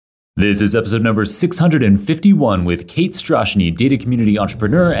This is episode number 651 with Kate Strachnyi, data community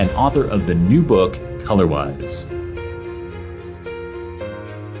entrepreneur and author of the new book, Colorwise.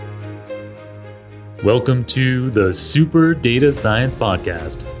 Welcome to the Super Data Science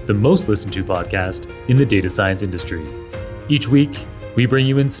Podcast, the most listened to podcast in the data science industry. Each week, we bring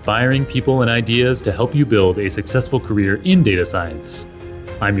you inspiring people and ideas to help you build a successful career in data science.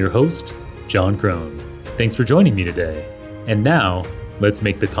 I'm your host, John Crone. Thanks for joining me today. And now, let's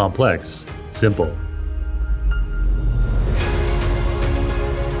make the complex simple.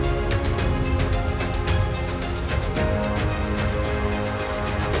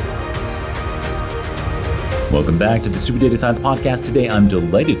 Welcome back to the Super Data Science Podcast. Today, I'm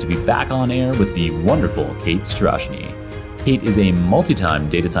delighted to be back on air with the wonderful Kate Strachnyi. Kate is a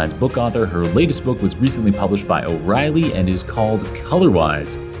multi-time data science book author. Her latest book was recently published by O'Reilly and is called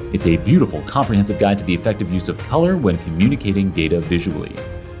Colorwise. It's a beautiful, comprehensive guide to the effective use of color when communicating data visually.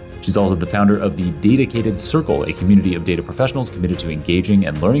 She's also the founder of the Datacated Circle, a community of data professionals committed to engaging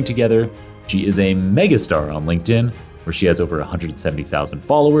and learning together. She is a megastar on LinkedIn, where she has over 170,000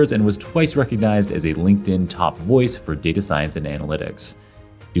 followers and was twice recognized as a LinkedIn top voice for data science and analytics.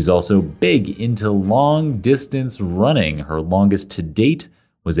 She's also big into long-distance running. Her longest to date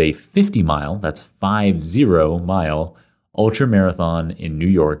was a 50-mile, that's 50-mile, ultra marathon in New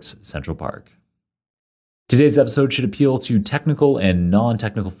York's Central Park. Today's episode should appeal to technical and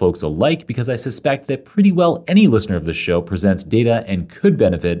non-technical folks alike because I suspect that pretty well any listener of this show presents data and could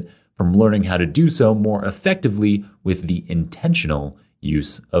benefit from learning how to do so more effectively with the intentional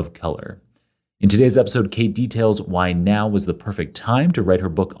use of color. In today's episode, Kate details why now was the perfect time to write her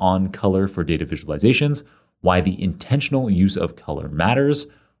book on color for data visualizations, why the intentional use of color matters,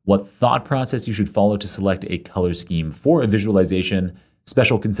 what thought process you should follow to select a color scheme for a visualization,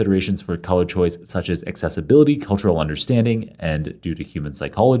 special considerations for color choice such as accessibility, cultural understanding, and due to human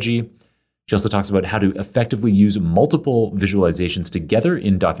psychology. She also talks about how to effectively use multiple visualizations together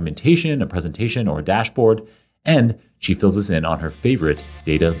in documentation, a presentation, or a dashboard, and she fills us in on her favorite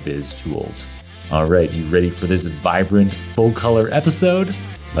data viz tools. All right, you ready for this vibrant, full-color episode?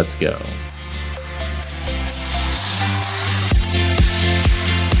 Let's go.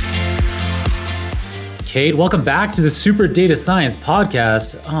 Kate, welcome back to the Super Data Science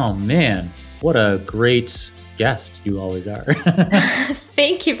Podcast. Oh man, what a great guest you always are.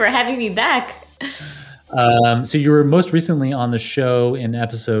 Thank you for having me back. So you were most recently on the show in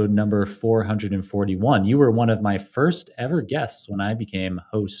episode number 441. You were one of my first ever guests when I became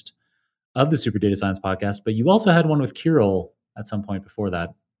host of the Super Data Science Podcast, but you also had one with Kirill at some point before that.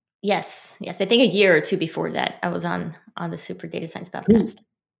 Yes. I think a year or two before that, I was on the Super Data Science Podcast.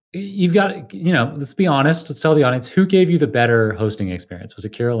 You've got, let's be honest. Let's tell the audience, who gave you the better hosting experience? Was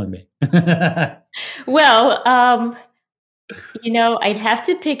it Kirill and me? Well, I'd have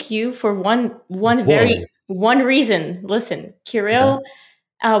to pick you for one reason. Listen, Kirill,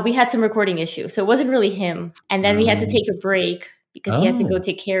 we had some recording issues, so it wasn't really him. And then we had to take a break because he had to go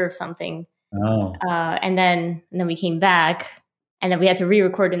take care of something. And then we came back, and then we had to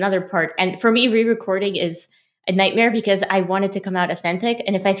re-record another part. And for me, re-recording is a nightmare because I want it to come out authentic.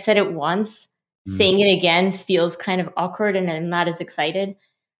 And if I've said it once, saying it again feels kind of awkward and I'm not as excited.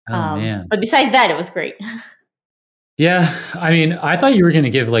 Man. But besides that, it was great. Yeah. I mean, I thought you were going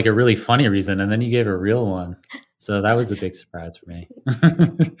to give like a really funny reason and then you gave a real one. So that was a big surprise for me.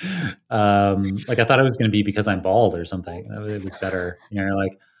 I thought it was going to be because I'm bald or something. It was better.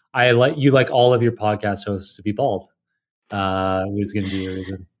 You like all of your podcast hosts to be bald. It was going to be a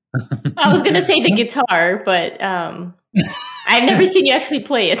reason. I was going to say the guitar, but I've never seen you actually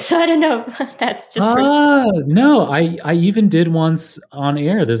play it, so I don't know if that's just No, I even did once on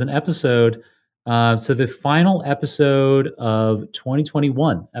air. There's an episode. So the final episode of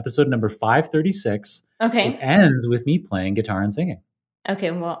 2021, episode number 536. Okay. It ends with me playing guitar and singing.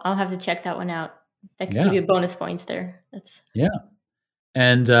 Okay, well, I'll have to check that one out. That could give you bonus points there. Yeah.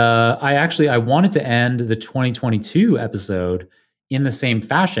 And I wanted to end the 2022 episode in the same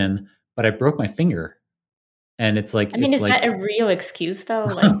fashion, but I broke my finger. And it's like... is that a real excuse, though?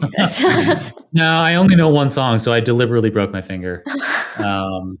 No, I only know one song, so I deliberately broke my finger.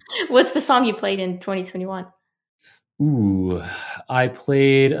 What's the song you played in 2021? Ooh, I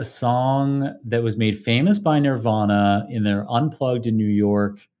played a song that was made famous by Nirvana in their Unplugged in New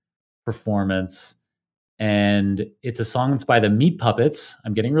York performance. And it's a song that's by the Meat Puppets.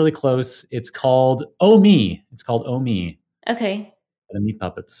 I'm getting really close. It's called Oh Me. Okay. The Meat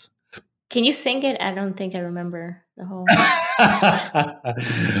Puppets. Can you sing it? I don't think I remember the whole...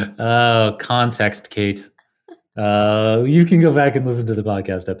 Oh, context, Kate. You can go back and listen to the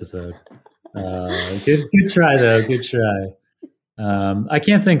podcast episode. Good try, though. Good try. I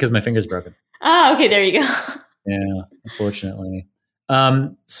can't sing because my finger's broken. Oh, okay. There you go. Yeah, unfortunately.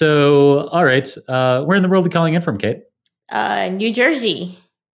 So, all right. Where in the world are you calling in from, Kate? New Jersey.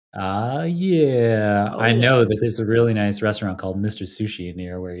 Yeah. Oh, I yeah. know that there's a really nice restaurant called Mr. Sushi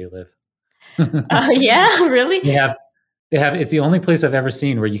near where you live. Yeah, really? They have, it's the only place I've ever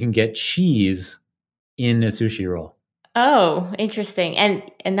seen where you can get cheese in a sushi roll. Oh, interesting. And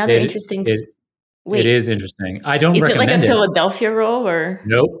another It, interesting. it, it Wait, is interesting. I don't is it like a recommend it. Philadelphia roll or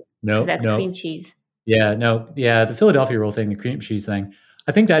Nope. because Nope. that's Nope. cream cheese? Yeah, no, yeah, the Philadelphia roll thing, the cream cheese thing.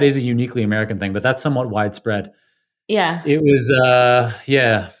 I think that is a uniquely American thing, but that's somewhat widespread. Yeah, It was,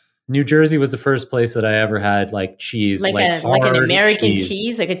 yeah, New Jersey was the first place that I ever had like cheese, like like an hard American cheese.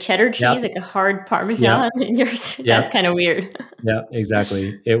 cheese, like a cheddar Yeah, cheese, like a hard yeah, Parmesan in yours. yeah, That's kind of weird. yeah,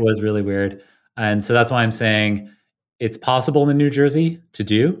 exactly. It was really weird, and so that's why I'm saying it's possible in New Jersey to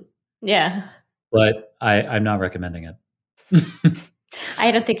do, Yeah, but I'm not recommending it.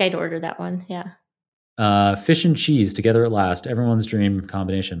 I don't think I'd order that one. Yeah. Fish and cheese together at last, everyone's dream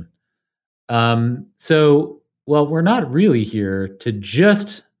combination. So, well, we're not really here to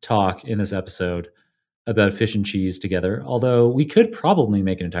just talk in this episode about fish and cheese together, although we could probably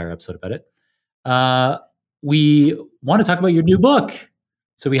make an entire episode about it. We want to talk about your new book.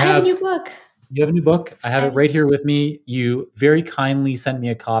 So I have a new book. You have a new book. I have it right here with me. You very kindly sent me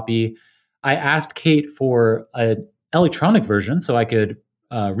a copy. I asked Kate for an electronic version so I could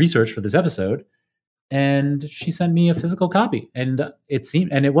research for this episode, and she sent me a physical copy. And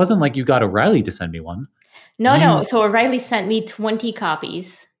it wasn't like you got O'Reilly to send me one. No. So O'Reilly sent me 20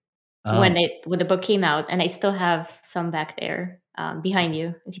 copies when the book came out, and I still have some back there behind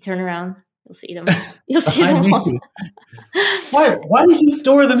you. If you turn around, you'll see them. You'll see them all. Why did you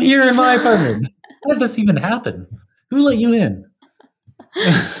store them here in my apartment? How did this even happen? Who let you in?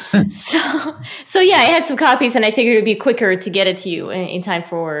 So yeah, I had some copies, and I figured it'd be quicker to get it to you in time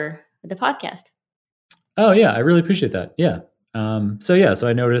for the podcast. Oh yeah, I really appreciate that. Yeah. So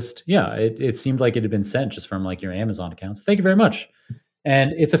I noticed. Yeah, it seemed like it had been sent just from like your Amazon account. So thank you very much.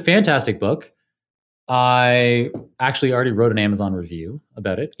 And it's a fantastic book. I actually already wrote an Amazon review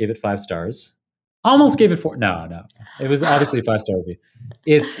about it. Gave it 5 stars. Almost gave it 4. No. It was obviously a 5-star review.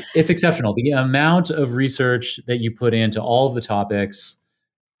 It's exceptional. The amount of research that you put into all of the topics,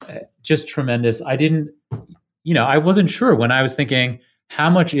 just tremendous. I wasn't sure when I was thinking,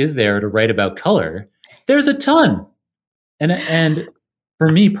 how much is there to write about color? There's a ton. And for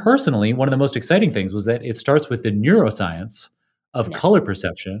me personally, one of the most exciting things was that it starts with the neuroscience of color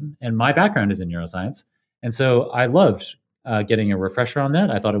perception. And my background is in neuroscience. And so I loved getting a refresher on that.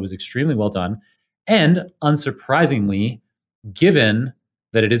 I thought it was extremely well done. And unsurprisingly, given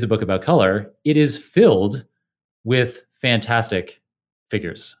that it is a book about color, it is filled with fantastic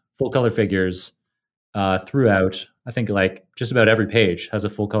figures, full color figures throughout. I think like just about every page has a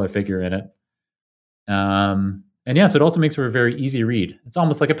full color figure in it. And yes, it also makes for a very easy read. It's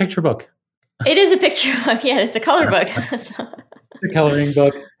almost like a picture book. It is a picture book. Yeah, it's a color book. The coloring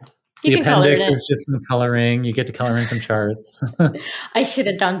book. The appendix is just some coloring. You get to color in some charts. I should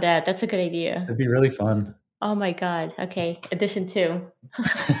have done that. That's a good idea. It'd be really fun. Oh my God. Okay. Edition 2.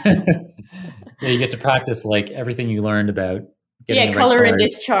 Yeah, you get to practice like everything you learned about getting color in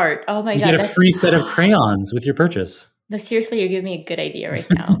this chart. Oh my God. You get a free set of crayons with your purchase. No, seriously, you're giving me a good idea right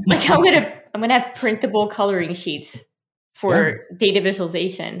now. Like I'm gonna have printable coloring sheets for data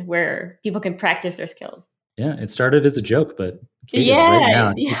visualization where people can practice their skills. Yeah, it started as a joke, but Kate is right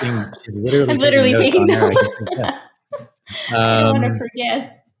now she's literally taking notes. I don't want to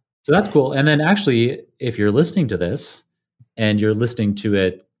forget. So that's cool. And then actually, if you're listening to this and you're listening to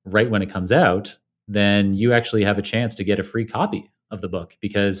it right when it comes out, then you actually have a chance to get a free copy of the book,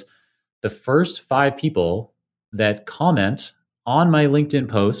 because the first 5 people that comment on my LinkedIn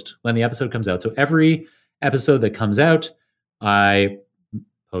post when the episode comes out. So every episode that comes out, I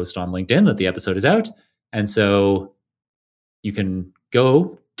post on LinkedIn that the episode is out. And so you can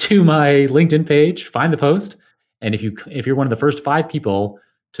go to my LinkedIn page, find the post. And if you're one of the first 5 people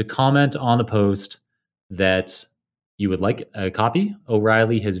to comment on the post that you would like a copy,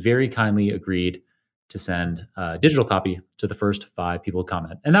 O'Reilly has very kindly agreed to send a digital copy to the first 5 people who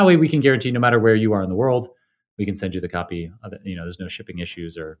comment. And that way we can guarantee no matter where you are in the world, we can send you the copy. There's no shipping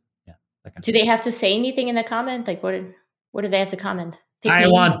issues or that kind of thing. Do they have to say anything in the comment? Like what do they have to comment? I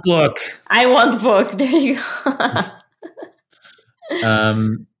want book. I want book. There you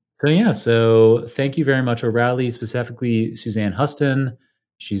go. So thank you very much, O'Reilly, specifically Suzanne Huston.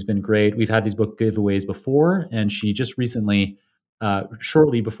 She's been great. We've had these book giveaways before, and she just recently,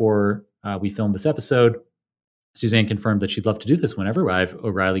 shortly before we filmed this episode, Suzanne confirmed that she'd love to do this whenever I have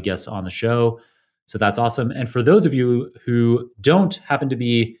O'Reilly guests on the show. So that's awesome. And for those of you who don't happen to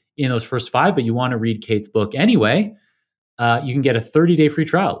be in those first 5, but you want to read Kate's book anyway, you can get a 30-day free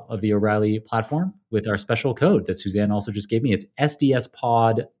trial of the O'Reilly platform with our special code that Suzanne also just gave me. It's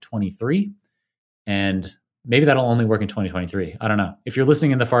SDSPod23. And maybe that'll only work in 2023. I don't know. If you're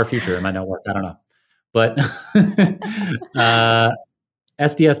listening in the far future, it might not work. I don't know. But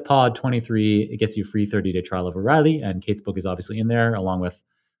SDSPod23, it gets you a free 30-day trial of O'Reilly. And Kate's book is obviously in there, along with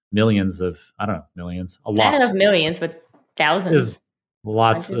millions of, I don't know, millions, a lot. I don't know if millions, but thousands. There's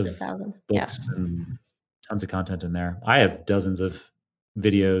lots Hundreds of thousands. books and tons of content in there. I have dozens of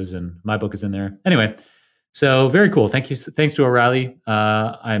videos and my book is in there. Anyway, so very cool. Thanks to O'Reilly.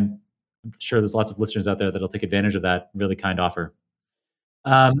 I'm sure there's lots of listeners out there that'll take advantage of that really kind offer.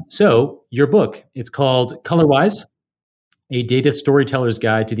 So your book, it's called Colorwise, a data storyteller's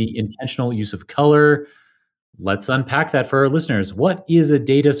guide to the intentional use of color. Let's unpack that for our listeners. What is a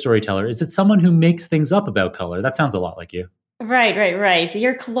data storyteller? Is it someone who makes things up about color? That sounds a lot like you. Right.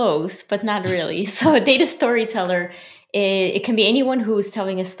 You're close, but not really. So a data storyteller, it can be anyone who's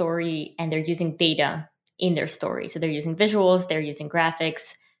telling a story and they're using data in their story. So they're using visuals, they're using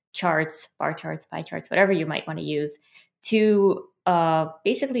graphics, charts, bar charts, pie charts, whatever you might want to use to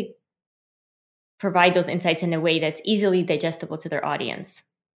basically provide those insights in a way that's easily digestible to their audience.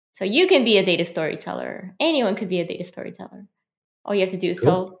 So you can be a data storyteller. Anyone could be a data storyteller. All you have to do is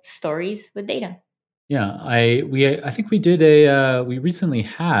tell stories with data. Yeah, I think we did we recently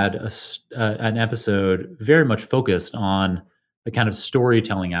had an episode very much focused on the kind of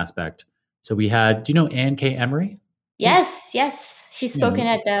storytelling aspect. So we had, do you know Anne K. Emery? Yes. She's spoken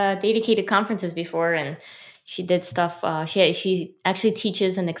at dedicated conferences before, and she did stuff. She actually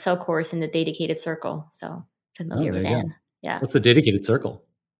teaches an Excel course in the Dedicated Circle. So familiar with Anne. Yeah. What's the Dedicated Circle?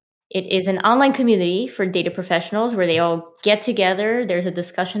 It is an online community for data professionals where they all get together. There's a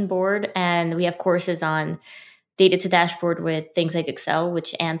discussion board, and we have courses on data to dashboard with things like Excel,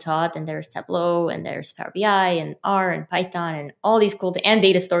 which Anne taught, and there's Tableau, and there's Power BI, and R, and Python, and all these cool, and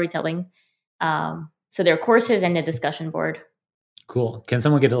data storytelling. So there are courses and a discussion board. Cool. Can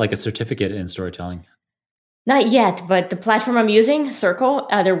someone get like a certificate in storytelling? Not yet, but the platform I'm using, Circle,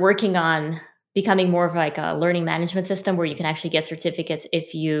 they're working on becoming more of like a learning management system where you can actually get certificates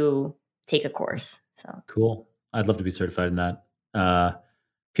if you take a course. So cool. I'd love to be certified in that.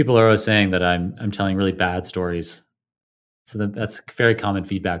 People are always saying that I'm telling really bad stories. So that's very common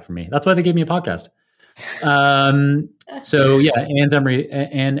feedback for me. That's why they gave me a podcast. So yeah,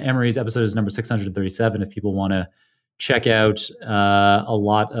 Anne Emery's episode is number 637. If people want to check out a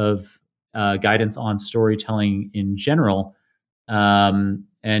lot of guidance on storytelling in general.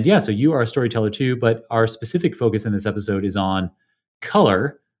 And yeah, so you are a storyteller too, but our specific focus in this episode is on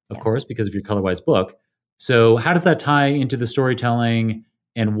color, of course, because of your Colorwise book. So how does that tie into the storytelling,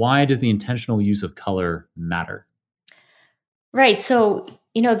 and why does the intentional use of color matter? Right. So,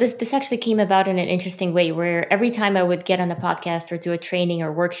 this actually came about in an interesting way where every time I would get on a podcast or do a training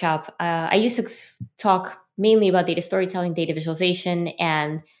or workshop, I used to talk mainly about data storytelling, data visualization,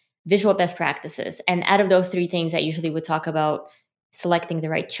 and visual best practices. And out of those 3 things, I usually would talk about selecting the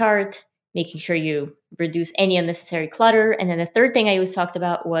right chart, making sure you reduce any unnecessary clutter. And then the third thing I always talked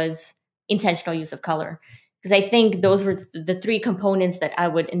about was intentional use of color. Because I think those were the 3 components that I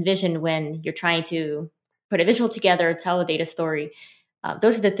would envision when you're trying to put a visual together, tell a data story.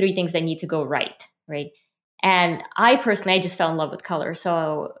 Those are the 3 things that need to go right? And I personally just fell in love with color.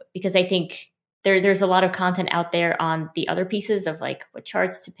 So because I think there's a lot of content out there on the other pieces of like what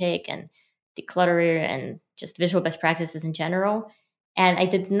charts to pick and declutter and just visual best practices in general. And I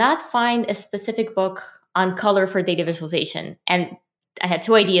did not find a specific book on color for data visualization. And I had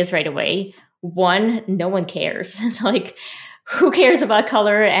 2 ideas right away. One, no one cares. Like, who cares about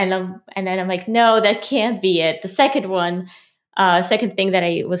color? And then I'm like, no, that can't be it. The second thing that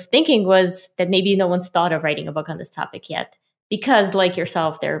I was thinking was that maybe no one's thought of writing a book on this topic yet. Because like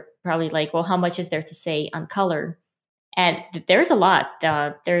yourself, they're probably like, well, how much is there to say on color? And there's a lot.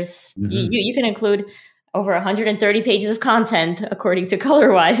 You can include over 130 pages of content, according to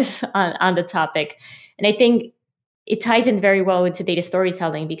Colorwise, on the topic. And I think it ties in very well into data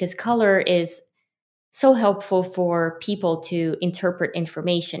storytelling because color is so helpful for people to interpret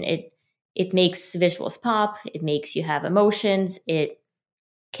information. It makes visuals pop. It makes you have emotions. It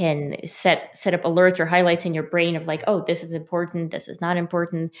can set up alerts or highlights in your brain of like, oh, this is important, this is not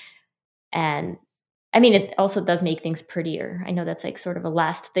important. And I mean, it also does make things prettier. I know that's like sort of a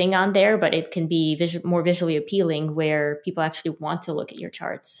last thing on there, but it can be more visually appealing where people actually want to look at your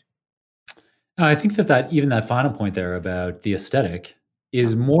charts. I think that even that final point there about the aesthetic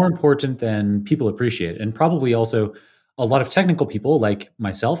is more important than people appreciate. And probably also a lot of technical people like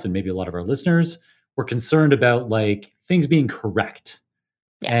myself and maybe a lot of our listeners, we're concerned about like things being correct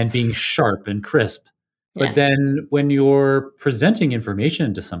and being sharp and crisp. But then when you're presenting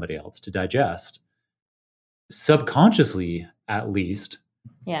information to somebody else to digest, subconsciously at least,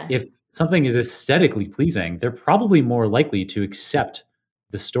 if something is aesthetically pleasing, they're probably more likely to accept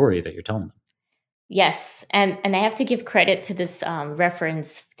the story that you're telling them. Yes, and I have to give credit to this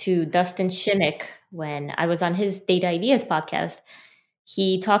reference to Dustin Shimmick when I was on his Data Ideas podcast.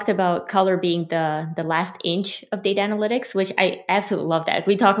 He talked about color being the last inch of data analytics, which I absolutely love that.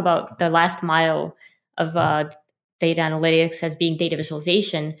 We talk about the last mile of data analytics as being data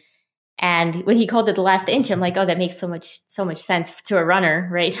visualization. And when he called it the last inch, I'm like, oh, that makes so much sense to a runner,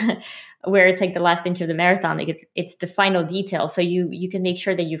 right? Where it's like the last inch of the marathon, like it's the final detail. So you can make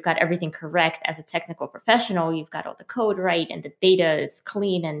sure that you've got everything correct as a technical professional. You've got all the code right, and the data is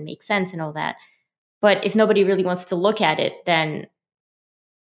clean and makes sense and all that. But if nobody really wants to look at it, then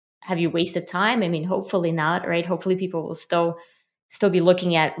have you wasted time? I mean, hopefully not, right? Hopefully people will still be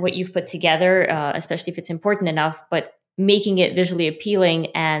looking at what you've put together, especially if it's important enough. But making it visually appealing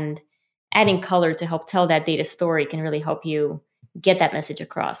and adding color to help tell that data story can really help you get that message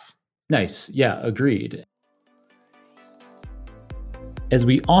across. Nice. Yeah, agreed. As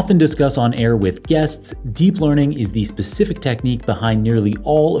we often discuss on air with guests, deep learning is the specific technique behind nearly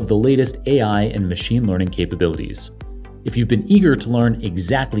all of the latest AI and machine learning capabilities. If you've been eager to learn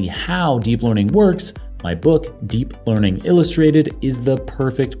exactly how deep learning works, my book, Deep Learning Illustrated, is the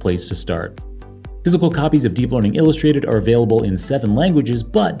perfect place to start. Physical copies of Deep Learning Illustrated are available in 7 languages,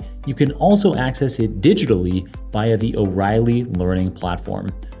 but you can also access it digitally via the O'Reilly Learning Platform.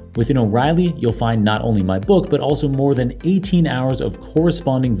 Within O'Reilly, you'll find not only my book, but also more than 18 hours of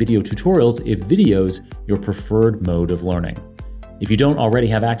corresponding video tutorials if video's your preferred mode of learning. If you don't already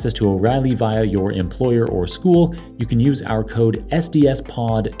have access to O'Reilly via your employer or school, you can use our code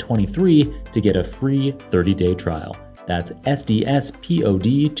SDSPOD23 to get a free 30-day trial. That's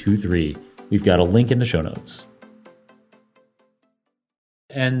SDSPOD23. We've got a link in the show notes.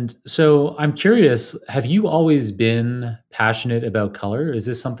 And so I'm curious, have you always been passionate about color? Is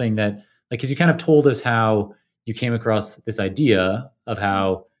this something that, like, because you kind of told us how you came across this idea of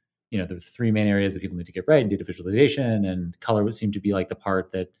how, you know, the 3 main areas that people need to get right in data visualization, and color would seem to be like the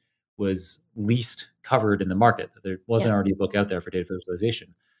part that was least covered in the market, that there wasn't already a book out there for data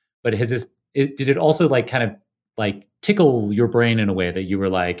visualization. But did it also like kind of like tickle your brain in a way that you were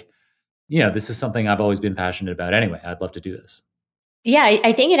like, you know, this is something I've always been passionate about anyway. I'd love to do this. Yeah,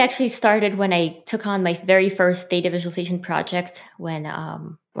 I think it actually started when I took on my very first data visualization project. When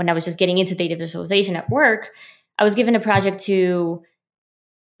I was just getting into data visualization at work, I was given a project to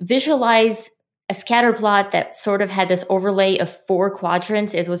visualize a scatter plot that sort of had this overlay of 4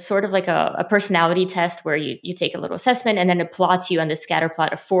 quadrants. It was sort of like a personality test where you take a little assessment and then it plots you on the scatter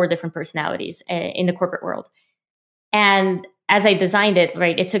plot of 4 different personalities in the corporate world. And as I designed it,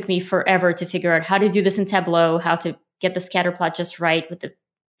 right, it took me forever to figure out how to do this in Tableau, how to get the scatter plot just right with the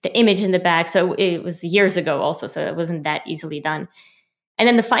image in the back. So it was years ago also, so it wasn't that easily done. And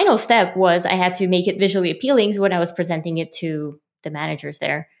then the final step was I had to make it visually appealing when I was presenting it to the managers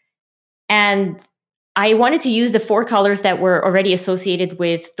there. And I wanted to use the 4 colors that were already associated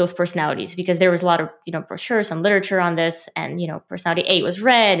with those personalities, because there was a lot of, brochures and literature on this. And, personality A was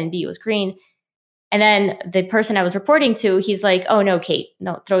red and B was green. And then the person I was reporting to, he's like, oh, no, Kate,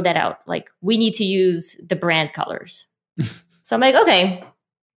 no, throw that out. Like, we need to use the brand colors. So I'm like, okay,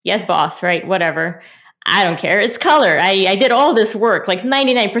 yes, boss, right? Whatever. I don't care. It's color. I did all this work. Like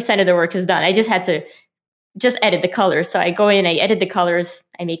 99% of the work is done. I just had to edit the colors. So I go in, I edit the colors,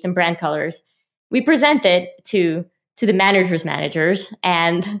 I make them brand colors. We present it to the managers,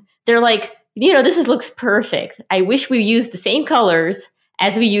 and they're like, this looks perfect. I wish we used the same colors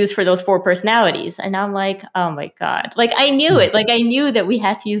as we use for those 4 personalities. And I'm like, oh my God. Like, I knew it. Like, I knew that we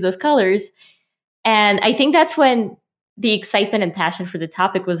had to use those colors. And I think that's when the excitement and passion for the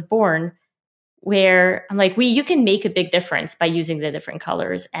topic was born, where I'm like, you can make a big difference by using the different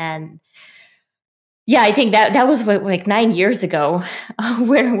colors. And yeah, I think that was like 9 years ago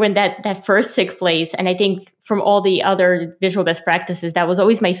when that first took place. And I think from all the other visual best practices, that was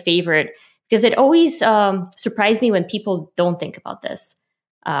always my favorite, because it always surprised me when people don't think about this.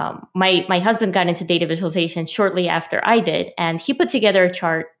 My husband got into data visualization shortly after I did, and he put together a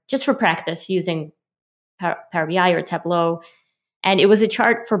chart just for practice using Power BI or Tableau. And it was a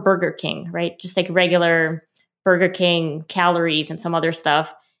chart for Burger King, right? Just like regular Burger King calories and some other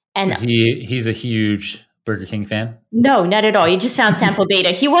stuff. And he's a huge Burger King fan? No, not at all. He just found sample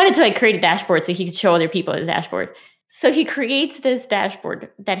data. He wanted to create a dashboard so he could show other people his dashboard. So he creates this dashboard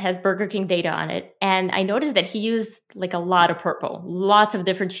that has Burger King data on it. And I noticed that he used like a lot of purple, lots of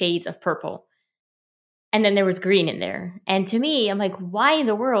different shades of purple. And then there was green in there. And to me, I'm like, why in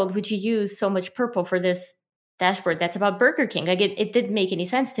the world would you use so much purple for this dashboard that's about Burger King? Like it didn't make any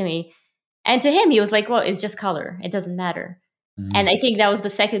sense to me. And to him, he was like, well, it's just color. It doesn't matter. And I think that was the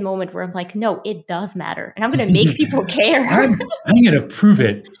second moment where I'm like, no, it does matter. And I'm going to make people care. I'm going to prove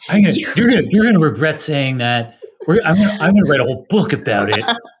it. You're going to regret saying that. I'm going to write a whole book about it.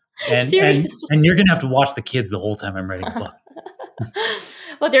 And you're going to have to watch the kids the whole time I'm writing a book.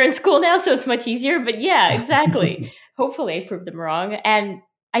 Well, they're in school now, so it's much easier. But yeah, exactly. Hopefully I proved them wrong. And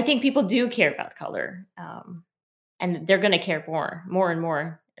I think people do care about color. And they're going to care more and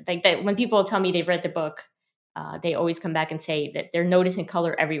more. Like that, when people tell me they've read the book, they always come back and say that they're noticing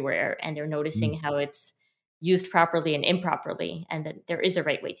color everywhere, and they're noticing how it's used properly and improperly, and that there is a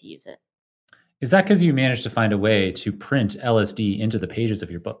right way to use it. Is that because you managed to find a way to print LSD into the pages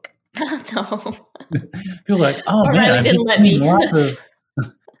of your book? No. People are like, oh man, I'm just seeing lots of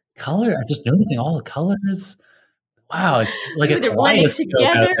color. I'm just noticing all the colors. Wow, it's just like a kaleidoscope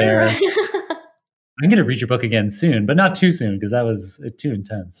out there. I'm going to read your book again soon, but not too soon because that was too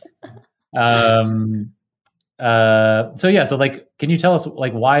intense. So like, can you tell us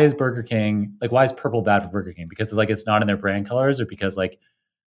like why is purple bad for Burger King? Because it's not in their brand colors, or because like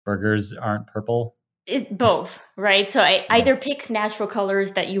burgers aren't purple? Both, right? So I either pick natural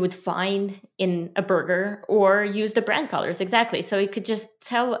colors that you would find in a burger, or use the brand colors. Exactly. So it could just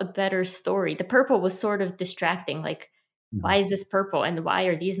tell a better story. The purple was sort of distracting. Like, why is this purple? And why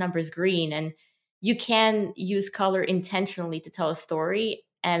are these numbers green? And you can use color intentionally to tell a story.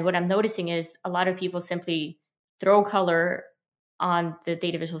 And what I'm noticing is a lot of people simply throw color on the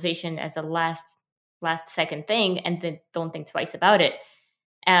data visualization as a last second thing, and then don't think twice about it.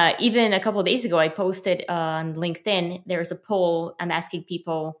 Even a couple of days ago, I posted on LinkedIn, there's a poll. I'm asking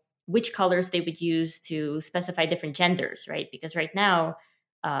people which colors they would use to specify different genders, right? Because right now,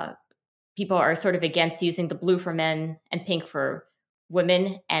 people are sort of against using the blue for men and pink for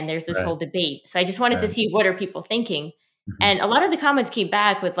women. And there's this whole debate. So I just wanted to see, what are people thinking? And a lot of the comments came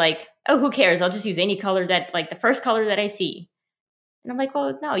back with like, oh, who cares? I'll just use any color that, like the first color that I see. And I'm like,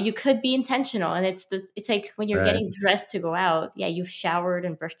 well, no, you could be intentional. And it's like when you're getting dressed to go out, yeah, you've showered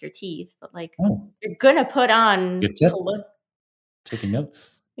and brushed your teeth, but like you're going to put on taking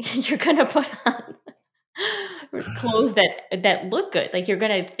notes. You're going to put on clothes that look good. Like you're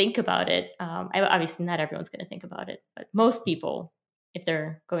going to think about it. Obviously not everyone's going to think about it, but most people, if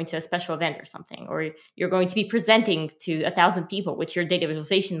they're going to a special event or something, or you're going to be presenting to 1,000 people, which your data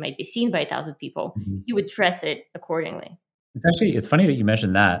visualization might be seen by 1,000 people, you would dress it accordingly. It's funny that you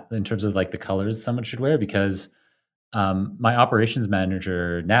mentioned that in terms of like the colors someone should wear, because my operations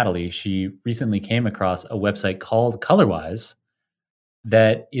manager, Natalie, she recently came across a website called Colorwise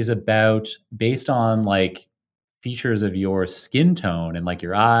that is based on like features of your skin tone and like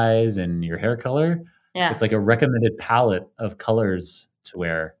your eyes and your hair color. Yeah. It's like a recommended palette of colors to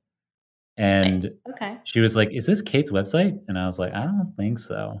wear. And she was like, is this Kate's website? And I was like, I don't think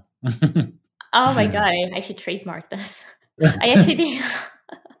so. Oh my God, I should trademark this. I actually think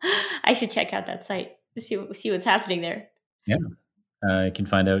I should check out that site to see what's happening there. Yeah. You can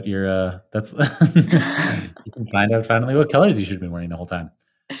find out you can find out finally what colors you should have been wearing the whole time.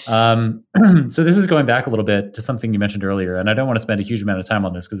 So this is going back a little bit to something you mentioned earlier, and I don't want to spend a huge amount of time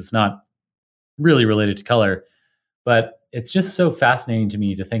on this because it's not really related to color, but it's just so fascinating to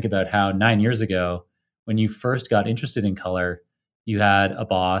me to think about how 9 years ago, when you first got interested in color, you had a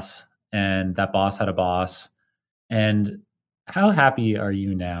boss, and that boss had a boss. And how happy are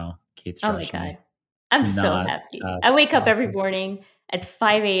you now, Kate Strachnyi? Oh my God. I'm so happy. I wake up every morning at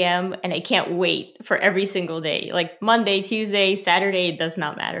 5 a.m. and I can't wait for every single day. Like Monday, Tuesday, Saturday, it does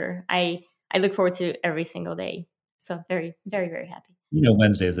not matter. I look forward to every single day. So very, very, very happy.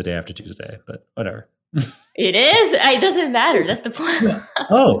 Wednesday is the day after Tuesday, but whatever. It is. It doesn't matter. That's the point.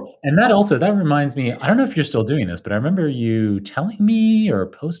 Oh, and that reminds me, I don't know if you're still doing this, but I remember you telling me or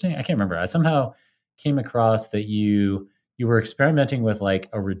posting, I can't remember. I somehow came across that you were experimenting with like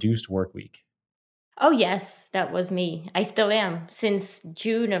a reduced work week. Oh, yes, that was me. I still am. Since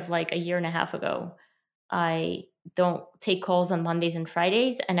June of like a year and a half ago, I don't take calls on Mondays and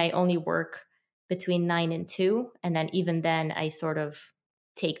Fridays, and I only work between 9 and 2. And then even then, I sort of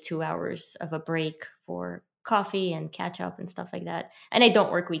take 2 hours of a break for coffee and catch up and stuff like that. And I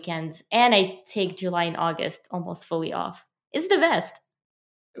don't work weekends. And I take July and August almost fully off. It's the best.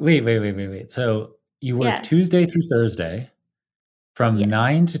 Wait. So you work Tuesday through Thursday from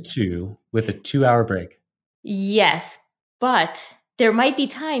 9 to 2 with a 2-hour break. Yes, but there might be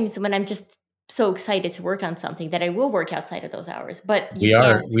times when I'm just so excited to work on something that I will work outside of those hours. But we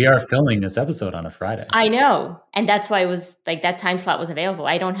are filming this episode on a Friday. I know. And that's why it was like that time slot was available.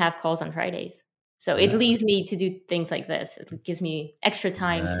 I don't have calls on Fridays. So it leaves me to do things like this. It gives me extra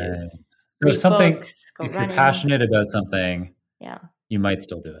time to So read books, go if you're running. passionate about something, Yeah. you might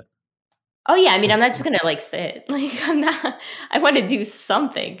still do it. Oh yeah, I mean, I'm not just gonna like sit. Like I'm not. I want to do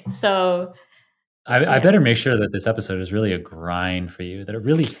something. So I better make sure that this episode is really a grind for you. That it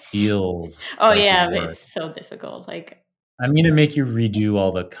really feels oh like yeah, work. it's so difficult. Like I'm gonna make you redo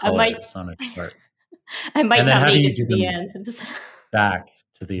all the I might, colors on a chart, I might and then not have make you it do to the them end. back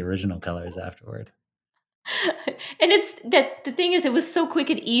to the original colors afterward. And it's that the thing is, it was so quick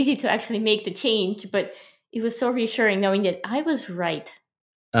and easy to actually make the change, but it was so reassuring knowing that I was right.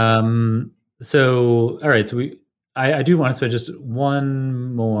 So all right, so I do want to spend just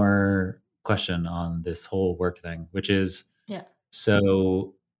one more question on this whole work thing, which is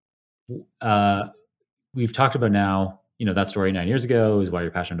so we've talked about now, that story 9 years ago is why you're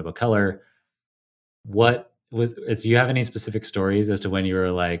passionate about color. Do you have any specific stories as to when you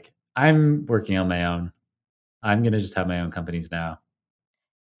were like, I'm working on my own, I'm going to just have my own companies now?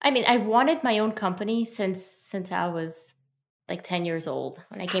 I mean, I wanted my own company since I was like 10 years old.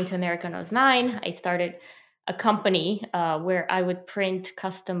 When I came to America when I was 9, I started a company where I would print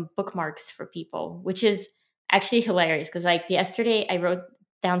custom bookmarks for people, which is actually hilarious because like yesterday I wrote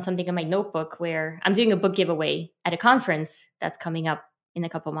down something in my notebook where I'm doing a book giveaway at a conference that's coming up in a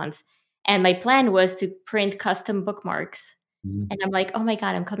couple months. And my plan was to print custom bookmarks. And I'm like, oh my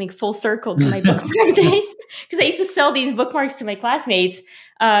God, I'm coming full circle to my bookmark days. Because I used to sell these bookmarks to my classmates.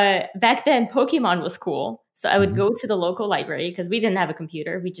 Back then, Pokemon was cool. So I would go to the local library because we didn't have a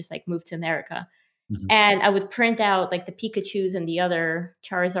computer. We just like moved to America. And I would print out like the Pikachus and the other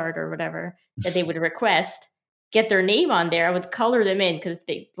Charizard or whatever that they would request, get their name on there. I would color them in because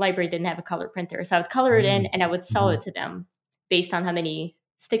the library didn't have a color printer. So I would color it in and I would sell it to them based on how many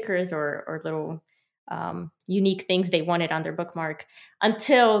stickers or little unique things they wanted on their bookmark,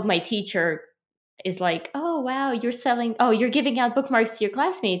 until my teacher is like, oh, wow, you're giving out bookmarks to your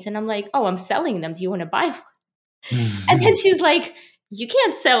classmates. And I'm like, oh, I'm selling them. Do you want to buy one? And then she's like, you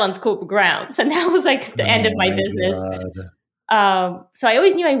can't sell on school grounds. And that was like the end of my business. So I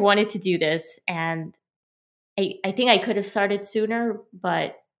always knew I wanted to do this. And I think I could have started sooner,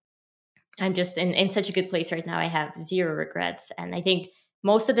 but I'm just in such a good place right now. I have zero regrets. And I think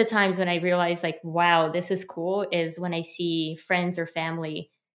most of the times when I realize like, wow, this is cool, is when I see friends or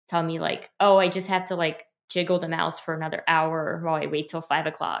family tell me like, oh, I just have to like jiggle the mouse for another hour while I wait till 5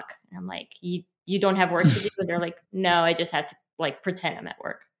 o'clock. And I'm like, you don't have work to do? And they're like, no, I just had to like pretend I'm at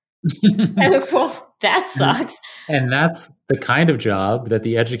work. Well, that sucks. And that's the kind of job that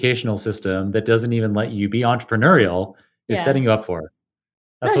the educational system that doesn't even let you be entrepreneurial is setting you up for.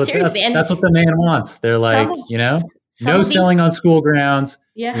 That's what the man wants. They're like, no selling on school grounds.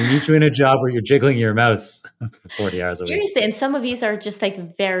 Yeah. We need you in a job where you're jiggling your mouse for 40 hours a week. Seriously. And some of these are just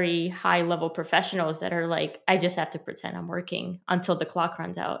like very high level professionals that are like, I just have to pretend I'm working until the clock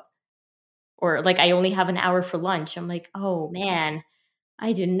runs out. Or like, I only have an hour for lunch. I'm like, oh man,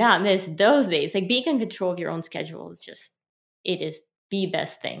 I do not miss those days. Like being in control of your own schedule is it is the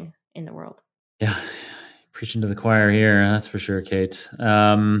best thing in the world. Yeah. Preaching to the choir here. That's for sure, Kate.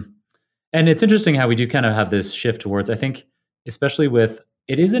 And it's interesting how we do kind of have this shift towards, I think, especially with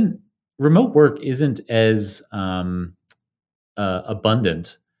remote work isn't as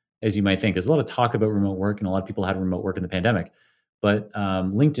abundant as you might think. There's a lot of talk about remote work, and a lot of people had remote work in the pandemic. But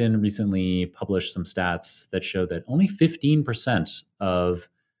LinkedIn recently published some stats that show that only 15% of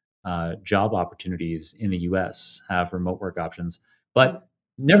job opportunities in the US have remote work options. But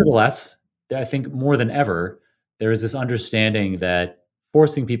nevertheless, I think more than ever, there is this understanding that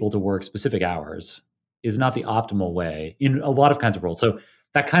forcing people to work specific hours is not the optimal way in a lot of kinds of roles. So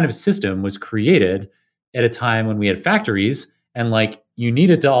that kind of system was created at a time when we had factories and like you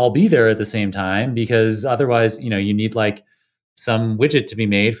needed to all be there at the same time because otherwise, you need like some widget to be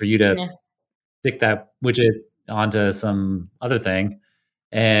made for you to stick that widget onto some other thing.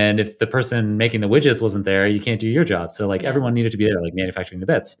 And if the person making the widgets wasn't there, you can't do your job. So like everyone needed to be there, like manufacturing the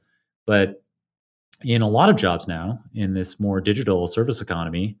bits. But in a lot of jobs now, in this more digital service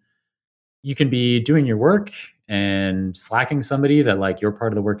economy, you can be doing your work and slacking somebody that like your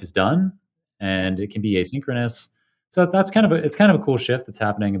part of the work is done, and it can be asynchronous. So that's kind of a cool shift that's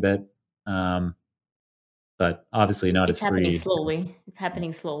happening a bit, but obviously not as free. It's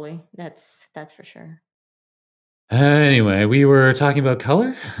happening slowly. That's for sure. Anyway, we were talking about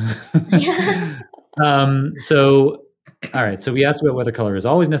color. So. All right, so we asked about whether color is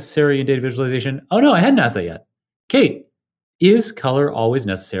always necessary in data visualization. Oh no, I hadn't asked that yet. Kate, is color always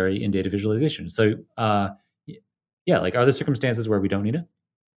necessary in data visualization? So, like, are there circumstances where we don't need it?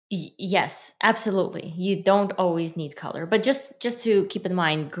 Yes, absolutely. You don't always need color, but just to keep in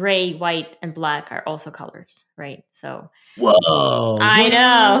mind, gray, white, and black are also colors, right? So Whoa! I What?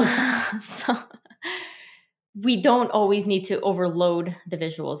 know. So we don't always need to overload the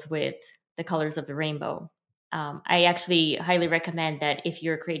visuals with the colors of the rainbow. I actually highly recommend that if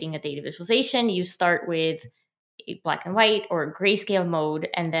you're creating a data visualization, you start with a black and white or grayscale mode,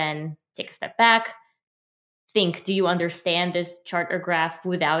 and then take a step back, think, do you understand this chart or graph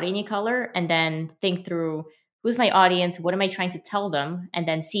without any color? And then think through, who's my audience? What am I trying to tell them? And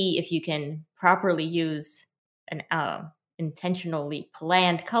then see if you can properly use an intentionally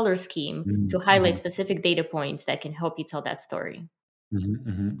planned color scheme to highlight Mm-hmm. specific data points that can help you tell that story. Mm-hmm.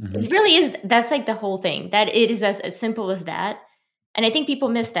 Mm-hmm. It really is. That's like the whole thing. That it is as simple as that. And I think people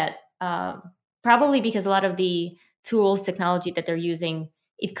miss that, probably because a lot of the tools, technology that they're using,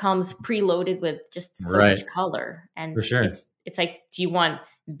 it comes preloaded with just so Right. much color, and For sure. it's like, do you want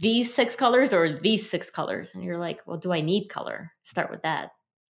these 6 colors or these 6 colors? And you're like, well, do I need color? Start with that.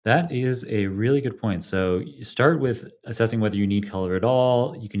 That is a really good point. So you start with assessing whether you need color at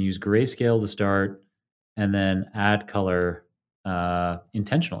all. You can use grayscale to start, and then add color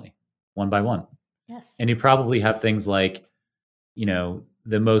intentionally, one by one. Yes. And you probably have things like,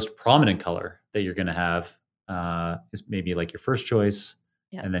 the most prominent color that you're going to have is maybe like your first choice,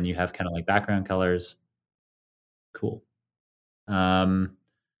 Yeah. and then you have kind of like background colors. Cool.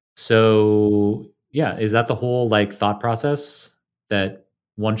 So yeah, is that the whole like thought process that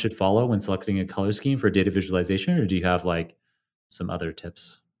one should follow when selecting a color scheme for data visualization, or do you have like some other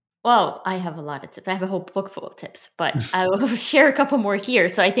tips? Well, I have a lot of tips. I have a whole book full of tips, but I will share a couple more here.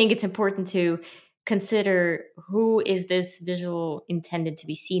 So I think it's important to consider, who is this visual intended to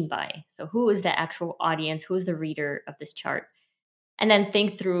be seen by? So who is the actual audience? Who is the reader of this chart? And then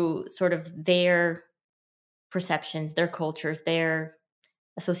think through sort of their perceptions, their cultures, their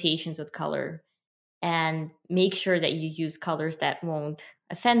associations with color, and make sure that you use colors that won't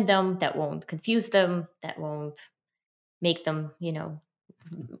offend them, that won't confuse them, that won't make them,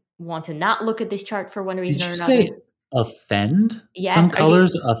 want to not look at this chart for one Did reason or you another. say offend? Some Yes.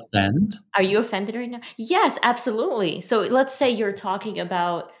 colors offend? Are you offended right now? Yes, absolutely. So let's say you're talking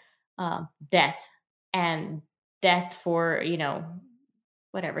about death, and death for,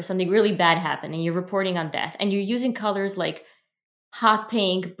 whatever, something really bad happened, and you're reporting on death, and you're using colors like hot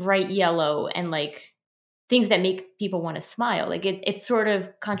pink, bright yellow, and like things that make people want to smile. Like it's sort of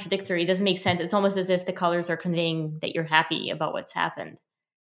contradictory. It doesn't make sense. It's almost as if the colors are conveying that you're happy about what's happened.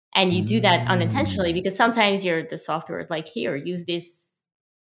 And you do that unintentionally, Mm. because sometimes the software is like, here, use this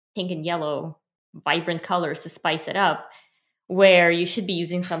pink and yellow vibrant colors to spice it up, where you should be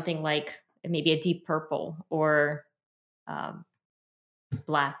using something like maybe a deep purple or um,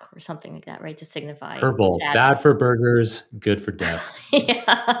 black or something like that, right? To signify Purple, bad sadness. for burgers, good for death.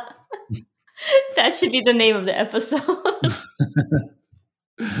 Yeah. That should be the name of the episode.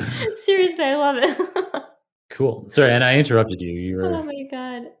 Seriously, I love it. Cool. Sorry, and I interrupted you. You Oh were my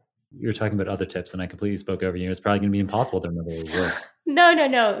God. you were talking about other tips, and I completely spoke over you. It's probably going to be impossible to remember what they were.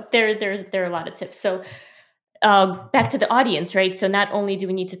 No. There are a lot of tips. So back to the audience, right? So not only do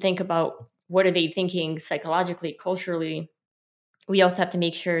we need to think about what are they thinking psychologically, culturally, we also have to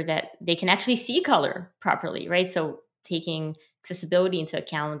make sure that they can actually see color properly, right? So taking accessibility into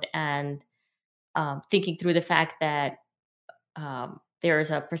account, and thinking through the fact that there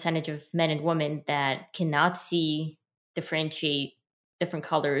is a percentage of men and women that cannot differentiate different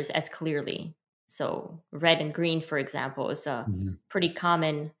colors as clearly. So red and green, for example, is a Mhm. pretty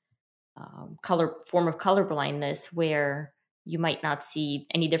common form of color blindness, where you might not see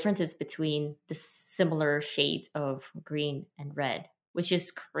any differences between the similar shades of green and red, which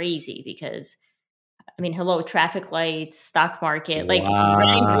is crazy because, I mean, hello, traffic lights, stock market, like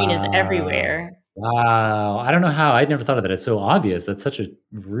red and green is Wow. everywhere. Wow. I don't know how. I'd never thought of that. It's so obvious. That's such a I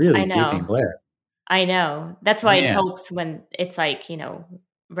really gaping know. glare. I know. That's why it Man. helps when it's like,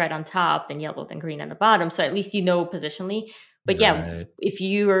 red on top, then yellow, then green on the bottom. So at least positionally. But yeah, Right. if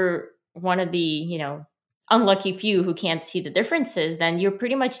you're one of the, unlucky few who can't see the differences, then you're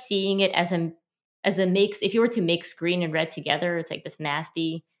pretty much seeing it as a mix. If you were to mix green and red together, it's like this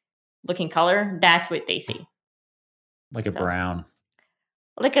nasty looking color. That's what they see. Like a So brown.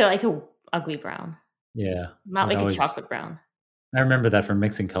 like a ugly brown, Yeah. not It like a always chocolate brown. I remember that from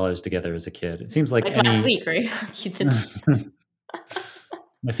mixing colors together as a kid. It seems like Like last any week, right? You did.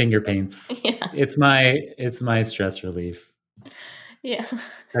 my finger paints. Yeah. It's my stress relief. Yeah.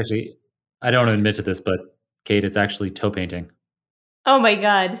 Actually, I don't admit to this, but Kate, it's actually toe painting. Oh my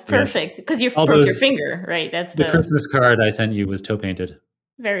God. Yes. Perfect. Because you All broke your those finger, right? That's the Christmas card I sent you was toe painted.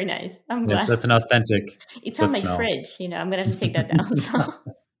 very nice. I'm Yes, glad. that's an authentic It's on foot my smell. fridge. I'm going to have to take that down. So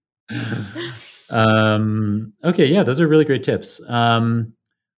Okay, yeah, those are really great tips. One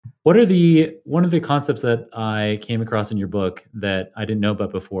of the concepts that I came across in your book that I didn't know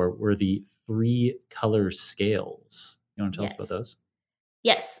about before were the three color scales. You want to tell us about Yes. those?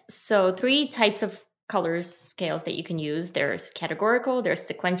 Yes. So three types of colors scales that you can use. There's categorical, there's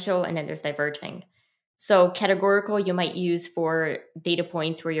sequential, and then there's diverging. So categorical you might use for data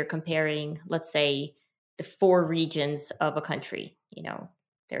points where you're comparing, let's say, the four regions of a country.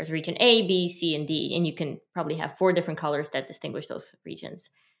 There's region A, B, C, and D, and you can probably have four different colors that distinguish those regions.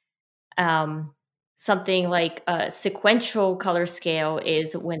 Um, Something like a sequential color scale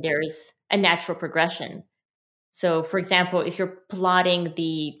is when there's a natural progression. So, for example, if you're plotting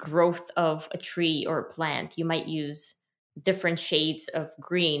the growth of a tree or a plant, you might use different shades of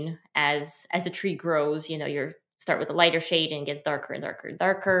green as the tree grows. You start with a lighter shade and it gets darker and darker and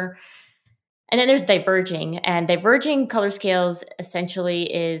darker. And then there's diverging, and diverging color scales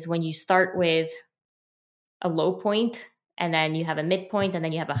essentially is when you start with a low point and then you have a midpoint and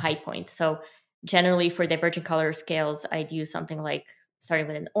then you have a high point. So generally for divergent color scales, I'd use something like starting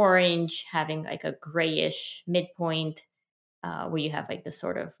with an orange, having like a grayish midpoint, where you have like the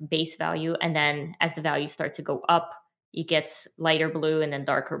sort of base value. And then as the values start to go up, it gets lighter blue and then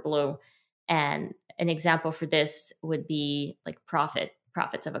darker blue. And an example for this would be like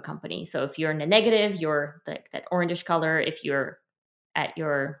profits of a company. So if you're in the negative, you're like that orangish color. If you're at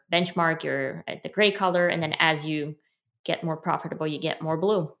your benchmark, you're at the gray color. And then as you get more profitable, you get more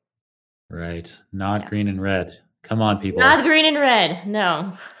blue. Right. Not Yeah. green and red. Come on, people. Not green and red.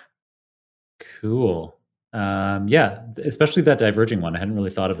 No. Cool. Yeah, especially that diverging one. I hadn't really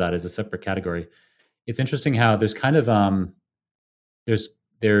thought of that as a separate category. It's interesting how there's kind of there's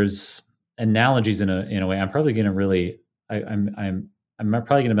there's analogies in a way. I'm probably going to really I'm probably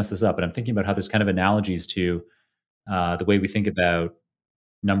going to mess this up, but I'm thinking about how there's kind of analogies to the way we think about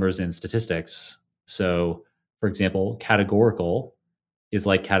numbers in statistics. So, for example, categorical is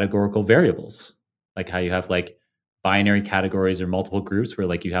like categorical variables, like how you have like binary categories or multiple groups where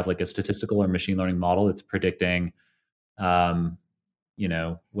like you have like a statistical or machine learning model that's predicting, um,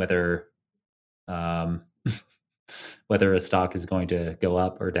 whether um, whether a stock is going to go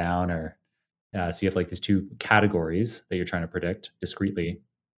up or down, or so you have like these two categories that you're trying to predict discretely,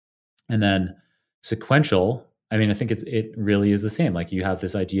 and then sequential. I mean, I think it really is the same. Like you have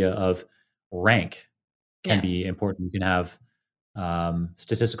this idea of rank can Yeah. be important. You can have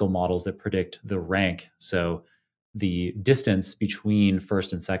statistical models that predict the rank. So the distance between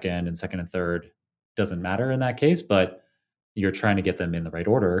first and second and third doesn't matter in that case, but you're trying to get them in the right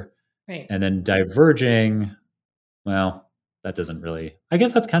order. Right. And then diverging, well, that doesn't really, I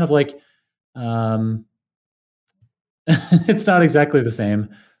guess that's kind of like, um, it's not exactly the same,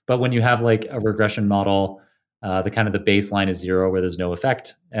 but when you have like a regression model, the kind of the baseline is zero where there's no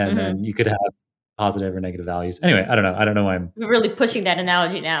effect. And then you could have positive or negative values. Anyway, I don't know. I don't know why I'm You're really pushing that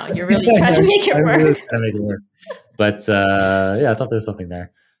analogy now. You're really trying to make it I'm really work. trying to make it work. But yeah, I thought there was something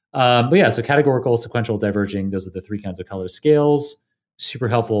there. But yeah, so categorical, sequential, diverging, those are the three kinds of color scales. Super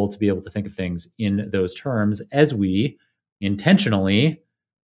helpful to be able to think of things in those terms as we intentionally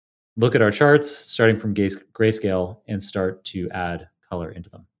look at our charts, starting from grayscale, and start to add color into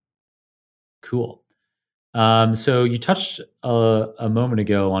them. Cool. So you touched a moment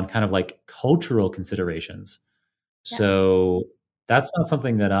ago on kind of like cultural considerations. Yeah. So that's not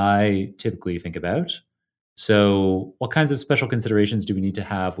something that I typically think about. So what kinds of special considerations do we need to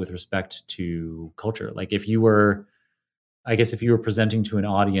have with respect to culture? Like I guess if you were presenting to an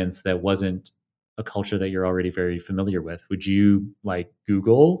audience that wasn't a culture that you're already very familiar with, would you like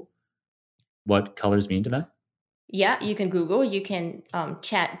Google what colors mean to them? Yeah, you can Google, you can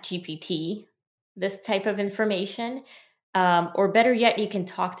chat GPT this type of information. Or better yet, you can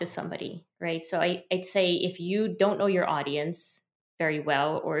talk to somebody, right? So I'd say if you don't know your audience very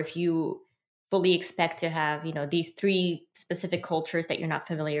well, or if you fully expect to have, these three specific cultures that you're not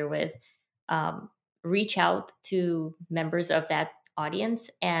familiar with, um, reach out to members of that audience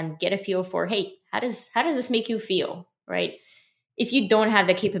and get a feel for, hey, how does this make you feel, right? If you don't have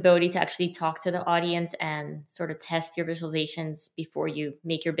the capability to actually talk to the audience and sort of test your visualizations before you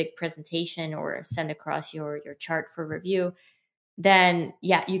make your big presentation or send across your chart for review, then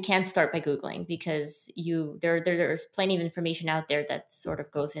yeah, you can start by Googling, because there's plenty of information out there that sort of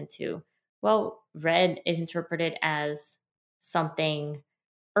goes into, well, red is interpreted as something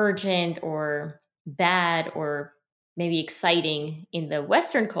urgent or bad or maybe exciting in the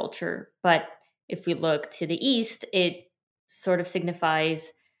Western culture. But if we look to the East, it sort of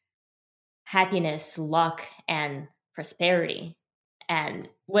signifies happiness, luck, and prosperity. And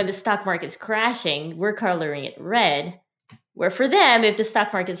when the stock market is crashing, we're coloring it red Where for them, if the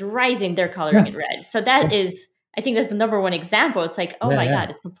stock market is rising, they're coloring Yeah. it red. So I think that's the number one example. It's like, oh Yeah, my yeah.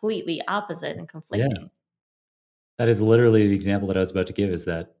 God, it's completely opposite and Yeah. conflicting. That is literally the example that I was about to give is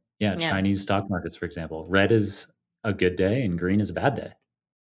that, yeah, Yeah. Chinese stock markets, for example, red is a good day and green is a bad day.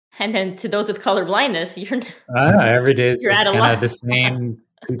 And then to those with color blindness, Every day is you're just at a kind of loss. the same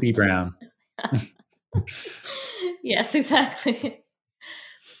poopy brown. Yes, exactly.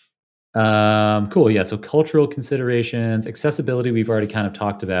 Cool. Yeah. So cultural considerations, accessibility, we've already kind of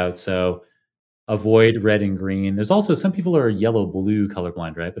talked about. So avoid red and green. There's also some people are yellow blue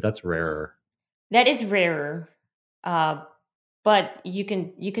colorblind, right? But that's rarer. That is rarer. But you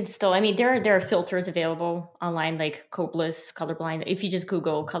can still, I mean, there are filters available online like Copeless colorblind. If you just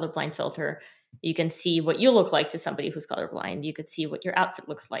Google colorblind filter, you can see what you look like to somebody who's colorblind. You could see what your outfit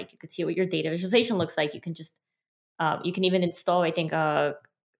looks like. You could see what your data visualization looks like. You can even install, I think, a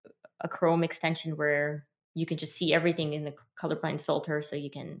Chrome extension where you can just see everything in the colorblind filter, so you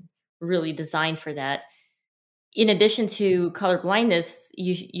can really design for that. In addition to color blindness,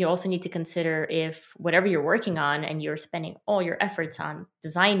 you also need to consider if whatever you're working on and you're spending all your efforts on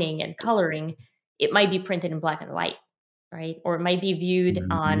designing and coloring, it might be printed in black and white, right? Or it might be viewed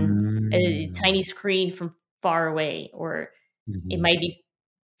on a Mm. tiny screen from far away, or it Mhm. might be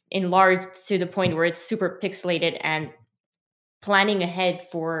enlarged to the point where it's super pixelated. And planning ahead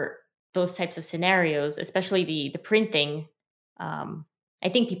for those types of scenarios, especially the printing, um, I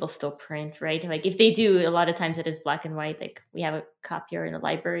think people still print, right? Like if they do, a lot of times it is black and white. Like we have a copier in the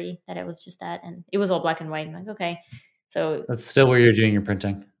library that I was just at, and it was all black and white. I'm like, okay. So, That's still where you're doing your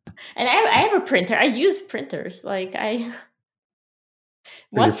printing and I have a printer. I use printers. Like I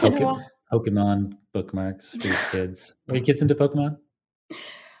for your once in a while. Pokemon bookmarks for your kids. Are your kids into Pokemon?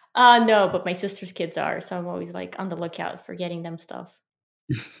 No, but my sister's kids are, so I'm always like on the lookout for getting them stuff.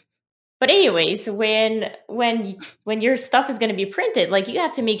 But anyways, when your stuff is going to be printed, like you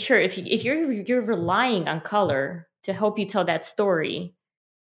have to make sure if you're relying on color to help you tell that story,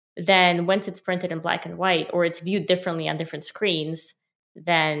 then once it's printed in black and white or it's viewed differently on different screens,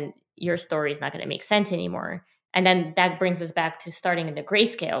 then your story is not going to make sense anymore. And then that brings us back to starting in the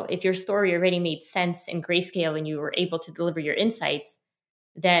grayscale. If your story already made sense in grayscale and you were able to deliver your insights,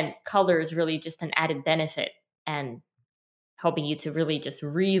 then color is really just an added benefit and helping you to really just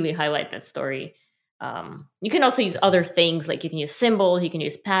really highlight that story. You can also use other things, like you can use symbols, you can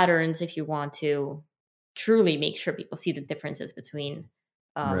use patterns if you want to truly make sure people see the differences between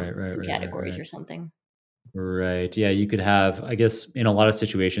Right, right, two right, right, categories right. or something. Right. Yeah, you could have, I guess, in a lot of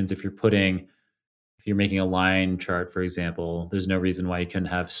situations, if you're making a line chart, for example, there's no reason why you couldn't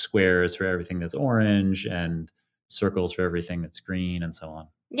have squares for everything that's orange and circles for everything that's green and so on.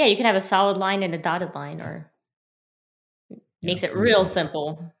 Yeah, you can have a solid line and a dotted line, or Yeah, makes it makes real sense.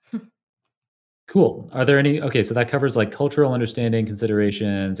 simple. Cool. Are there any, okay, so that covers like cultural understanding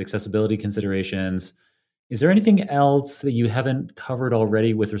considerations, accessibility considerations. Is there anything else that you haven't covered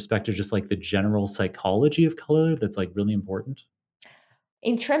already with respect to just like the general psychology of color that's like really important?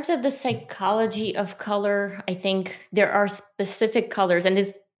 In terms of the psychology of color, I think there are specific colors, and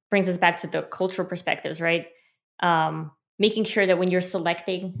this brings us back to the cultural perspectives, right? Making sure that when you're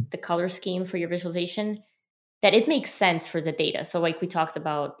selecting the color scheme for your visualization, that it makes sense for the data. So, like we talked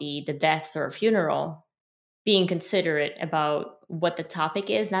about the deaths or a funeral, being considerate about what the topic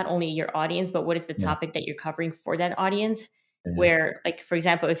is, not only your audience, but what is the Yeah. topic that you're covering for that audience. Yeah. Where, like, for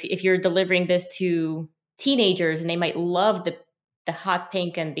example, if you're delivering this to teenagers and they might love the hot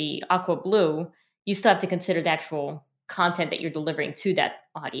pink and the aqua blue, you still have to consider the actual content that you're delivering to that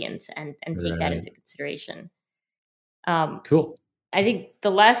audience and take that Right. into consideration. Um, Cool. I think the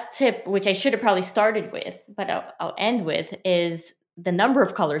last tip, which I should have probably started with, but I'll end with, is the number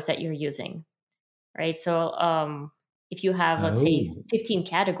of colors that you're using, right? So if you have, let's say, Oh, 15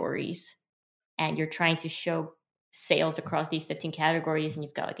 categories and you're trying to show sales across these 15 categories and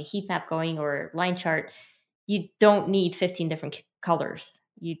you've got like a heat map going or a line chart, you don't need 15 different colors.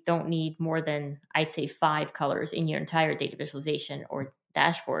 You don't need more than, I'd say, 5 colors in your entire data visualization or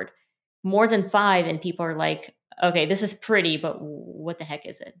dashboard. More than 5, and people are like, okay, this is pretty, but what the heck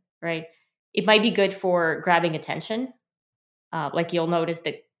is it, right? It might be good for grabbing attention. Like you'll notice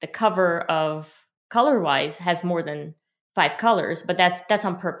that the cover of Color Wise has more than 5 colors, but that's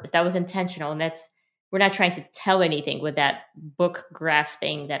on purpose. That was intentional, and that's, we're not trying to tell anything with that book graph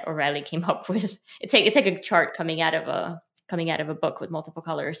thing that O'Reilly came up with. It's like a chart coming out of a book with multiple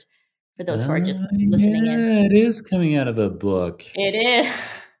colors. For those who are just listening in, yeah, it is coming out of a book. it is.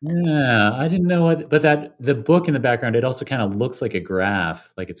 Yeah, I didn't know what, but that the book in the background, it also kind of looks like a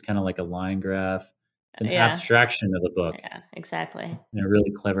graph, like it's kind of like a line graph. It's an Yeah, abstraction of a book. yeah, exactly.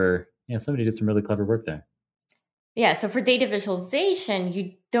 Really clever. Yeah, somebody did some really clever work there. Yeah, so for data visualization,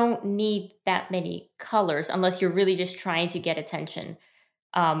 you don't need that many colors unless you're really just trying to get attention.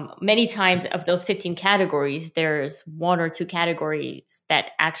 Many times of those 15 categories, there's one or two categories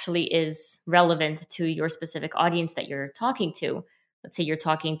that actually is relevant to your specific audience that you're talking to. Let's say you're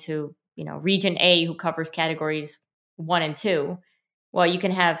talking to, region A who covers categories 1 and 2. Well, you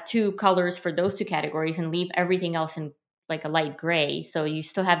can have two colors for those two categories and leave everything else in like a light gray. So you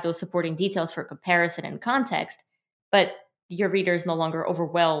still have those supporting details for comparison and context, but your reader is no longer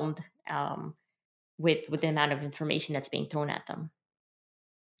overwhelmed with the amount of information that's being thrown at them.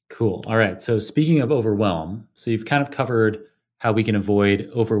 Cool. All right. So speaking of overwhelm, so you've kind of covered how we can avoid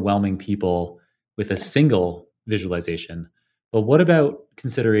overwhelming people with a single visualization. But what about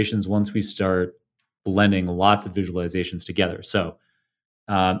considerations once we start blending lots of visualizations together? So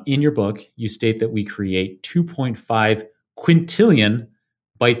in your book, you state that we create 2.5 quintillion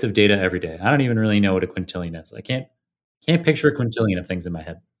bytes of data every day. I don't even really know what a quintillion is. I can't picture a quintillion of things in my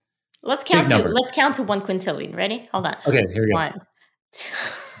head. Let's count to 1 quintillion. Ready? Hold on. Okay, here we go. 1.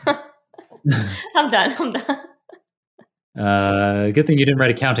 I'm done. Good thing you didn't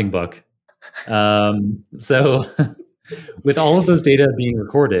write a counting book. So with all of those data being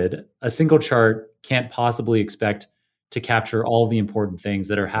recorded, a single chart can't possibly expect to capture all the important things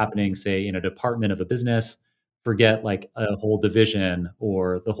that are happening, say, in a department of a business, forget like a whole division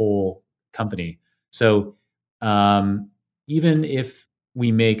or the whole company. So even if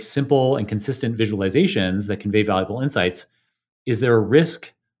we make simple and consistent visualizations that convey valuable insights, is there a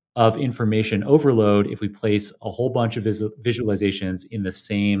risk of information overload if we place a whole bunch of visualizations in the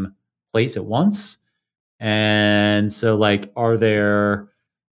same place at once? And so, like, are there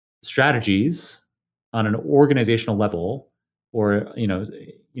strategies on an organizational level, or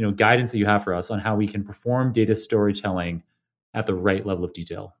guidance that you have for us on how we can perform data storytelling at the right level of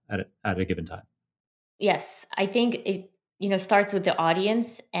detail at a given time? Yes, I think it starts with the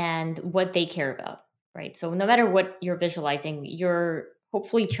audience and what they care about, right? So no matter what you're visualizing, you're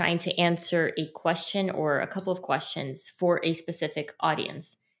hopefully trying to answer a question or a couple of questions for a specific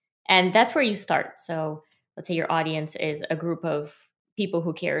audience. And that's where you start. So let's say your audience is a group of people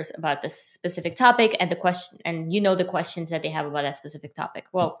who cares about this specific topic and the question, and the questions that they have about that specific topic.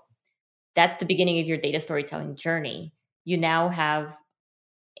 Well, that's the beginning of your data storytelling journey. You now have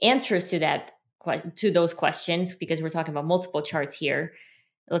answers to those questions, because we're talking about multiple charts here.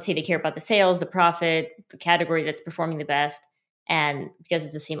 Let's say they care about the sales, the profit, the category that's performing the best. And because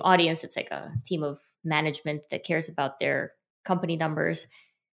it's the same audience, it's like a team of management that cares about their company numbers.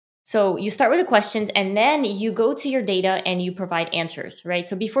 So you start with the questions and then you go to your data and you provide answers, right?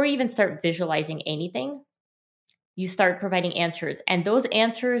 So before you even start visualizing anything, you start providing answers. And those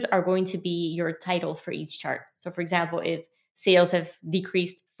answers are going to be your titles for each chart. So for example, if sales have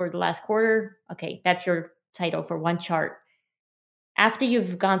decreased for the last quarter, okay, that's your title for one chart. After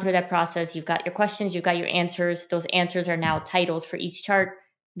you've gone through that process, you've got your questions, you've got your answers. Those answers are now titles for each chart.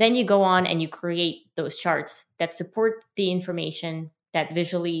 Then you go on and you create those charts that support the information that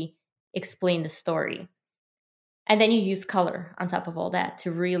visually explain the story. And then you use color on top of all that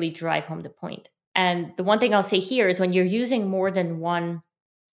to really drive home the point. And the one thing I'll say here is when you're using more than one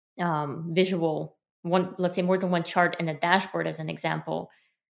let's say more than one chart in a dashboard as an example,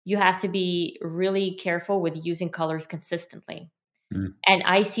 you have to be really careful with using colors consistently. And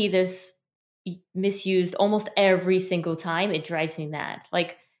I see this misused almost every single time. It drives me mad.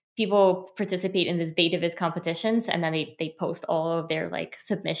 Like, people participate in this data viz competitions and then they post all of their like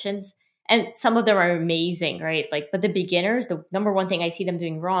submissions, and some of them are amazing, right? Like, but the beginners, the number one thing I see them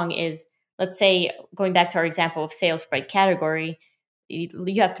doing wrong is, let's say, going back to our example of sales by category,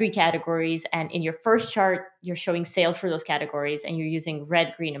 you have 3 categories, and in your first chart you're showing sales for those categories and you're using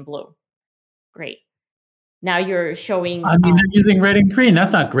red, green, and blue. Great. Now you're showing. I mean, they're using red and green.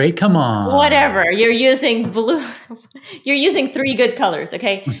 That's not great. Come on. Whatever. You're using blue. You're using 3 good colors,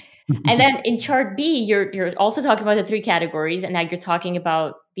 okay? And then in chart B, you're also talking about the 3 categories, and now you're talking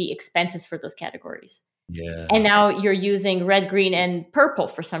about the expenses for those categories. Yeah. And now you're using red, green, and purple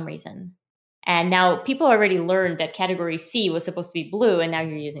for some reason. And now people already learned that category C was supposed to be blue, and now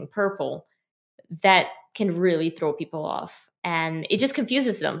you're using purple. That can really throw people off, and it just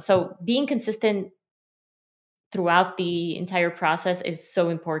confuses them. So being consistent throughout the entire process is so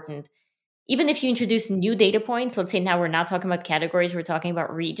important. Even if you introduce new data points, let's say now we're not talking about categories, we're talking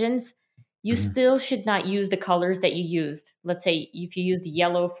about regions, you still should not use the colors that you used. Let's say if you used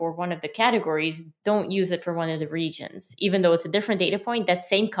yellow for one of the categories, don't use it for one of the regions. Even though it's a different data point, that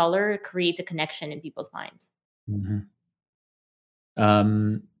same color creates a connection in people's minds.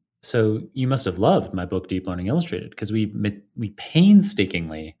 So you must have loved my book, Deep Learning Illustrated, because we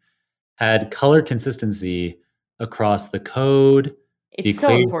painstakingly had color consistency across the code, the It's so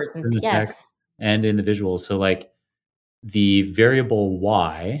equation in important. the text, Yes. and in the visuals. So like the variable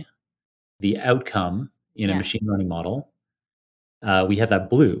y, the outcome in a Yeah. machine learning model, we have that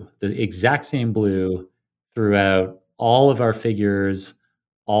blue, the exact same blue throughout all of our figures,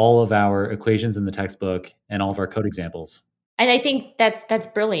 all of our equations in the textbook, and all of our code examples. And I think that's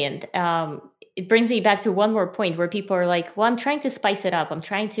brilliant. It brings me back to one more point where people are like, "Well, I'm trying to spice it up. I'm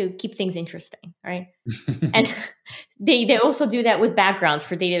trying to keep things interesting, right?" And they also do that with backgrounds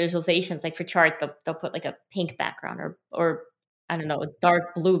for data visualizations. Like for chart, they'll put like a pink background or I don't know, a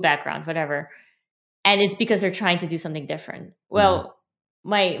dark blue background, whatever. And it's because they're trying to do something different. Yeah. Well,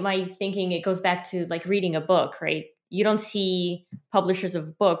 my thinking, it goes back to like reading a book, right? You don't see publishers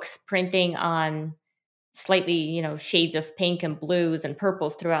of books printing on slightly, shades of pink and blues and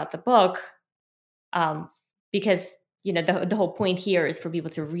purples throughout the book, um, because the whole point here is for people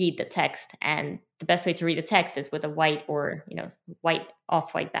to read the text, and the best way to read the text is with a white or white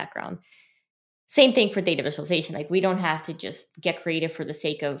off-white background. Same thing for data visualization. Like, we don't have to just get creative for the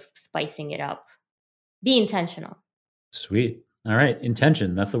sake of spicing it up. Be intentional. Sweet. All right.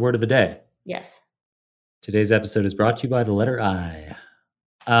 Intention. That's the word of the day. Yes. Today's episode is brought to you by the letter I.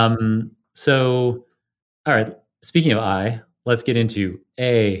 So, all right. Speaking of I, let's get into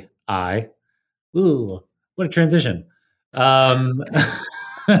AI. Ooh, what a transition.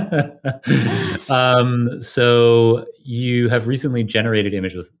 So you have recently generated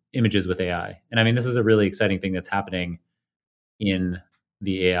images with AI. And I mean, this is a really exciting thing that's happening in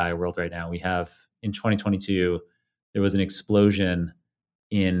the AI world right now. We have, in 2022, there was an explosion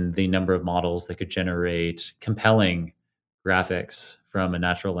in the number of models that could generate compelling graphics from a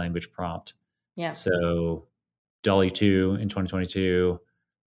natural language prompt. Yeah. So DALL-E 2 in 2022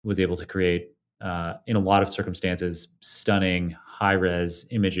 was able to create, in a lot of circumstances, stunning high-res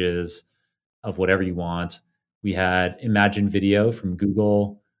images of whatever you want. We had Imagen Video from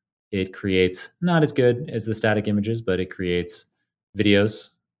Google. It creates, not as good as the static images, but it creates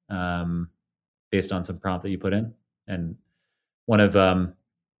videos based on some prompt that you put in. And one of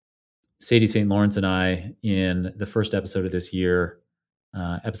Sadie St. Lawrence and I, in the first episode of this year,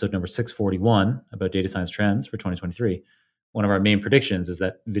 episode number 641 about data science trends for 2023, one of our main predictions is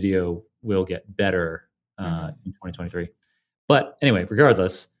that video will get better in 2023. But anyway,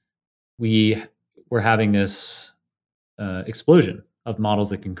 regardless, we're having this explosion of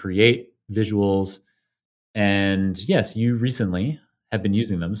models that can create visuals. And yes, you recently have been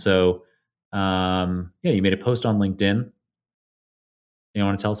using them. So you made a post on LinkedIn. You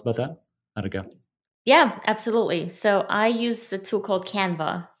want to tell us about that? How'd it go? Yeah, absolutely. So I use a tool called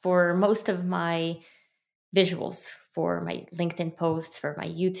Canva for most of my visuals, for my LinkedIn posts, for my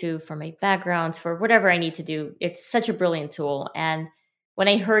YouTube, for my backgrounds, for whatever I need to do. It's such a brilliant tool. And when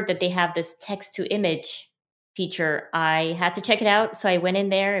I heard that they have this text to image feature, I had to check it out. So I went in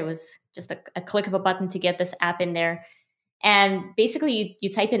there. It was just a click of a button to get this app in there. And basically, you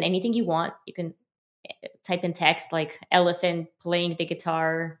type in anything you want. You can type in text like elephant playing the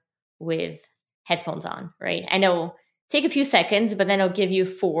guitar with headphones on, right? And it'll take a few seconds, but then it'll give you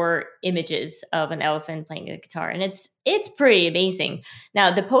 4 images of an elephant playing the guitar. And it's pretty amazing.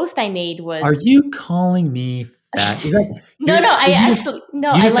 Now, the post I made was... Are you calling me fat? Is that... No, I like she's looking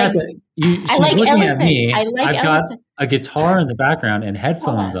elephants. at me. I like I've got a guitar in the background and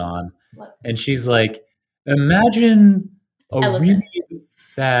headphones on. Look. And she's like, imagine a Elephant. really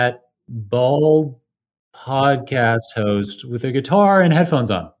fat, bald podcast host with a guitar and headphones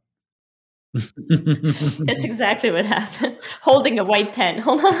on. That's exactly what happened. Holding a white pen.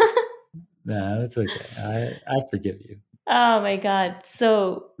 Hold on. Nah, that's okay. I forgive you. Oh my God.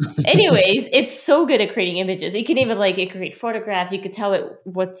 So anyways, it's so good at creating images. You can even create photographs. You could tell it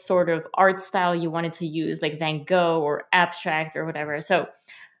what sort of art style you wanted to use, like Van Gogh or abstract or whatever. So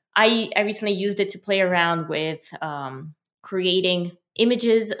I recently used it to play around with creating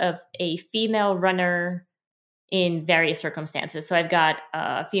images of a female runner in various circumstances. So I've got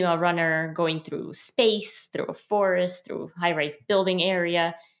a female runner going through space, through a forest, through a high-rise building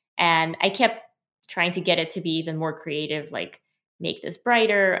area. And I kept trying to get it to be even more creative, like make this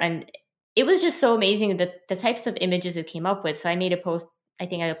brighter. And it was just so amazing that the types of images it came up with. So I made a post, I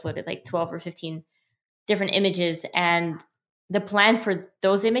think I uploaded like 12 or 15 different images. And the plan for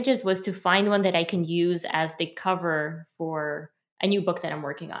those images was to find one that I can use as the cover for a new book that I'm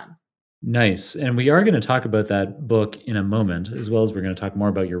working on. Nice. And we are going to talk about that book in a moment, as well as we're going to talk more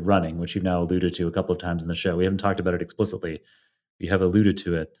about your running, which you've now alluded to a couple of times in the show. We haven't talked about it explicitly. You have alluded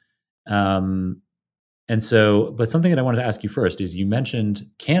to it. But something that I wanted to ask you first is you mentioned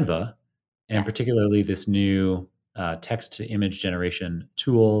Canva, and particularly this new text to image generation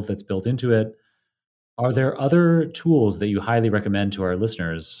tool that's built into it. Are there other tools that you highly recommend to our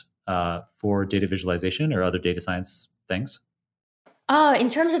listeners for data visualization or other data science things? In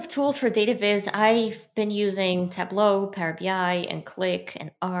terms of tools for data viz, I've been using Tableau, Power BI, and Click, and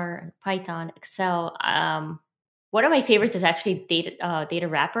R, and Python, Excel. One of my favorites is actually Data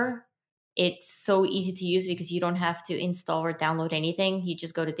Wrapper. It's so easy to use because you don't have to install or download anything. You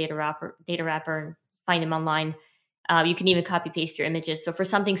just go to Data Wrapper, and find them online. You can even copy paste your images. So for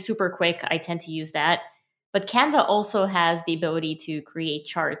something super quick, I tend to use that. But Canva also has the ability to create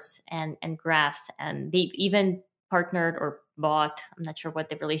charts and graphs, and they've even partnered or bought, I'm not sure what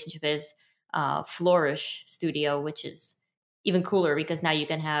the relationship is, Flourish Studio, which is even cooler because now you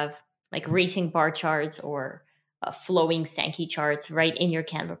can have like racing bar charts or flowing Sankey charts right in your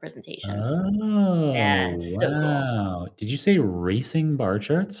Canva presentations. Oh, That's so cool. wow. Did you say racing bar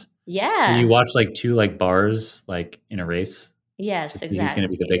charts? So you Yeah. watch like two like bars like in a race to Yes, see who's going to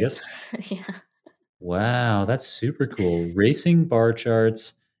be the exactly. biggest? Yeah. Wow, that's super cool. Racing bar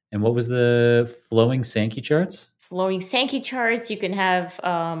charts. And what was the flowing Sankey charts? Flowing Sankey charts. You can have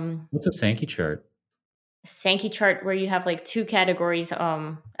What's a Sankey chart? Sankey chart where you have like two categories,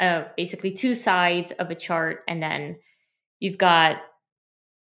 basically two sides of a chart, and then you've got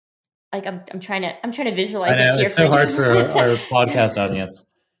like I'm trying to I visualize it know here it's for so hard you. for our podcast audience.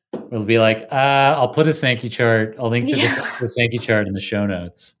 It'll be like, I'll put a Sankey chart. I'll link to Yeah. the Sankey chart in the show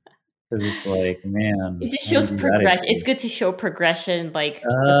notes because it's like, It man, just I need shows to be that progression. It's easy. good to show progression. Like,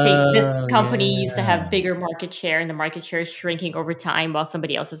 let's say this Oh company used to have yeah, bigger market share, and the market share is shrinking over time, while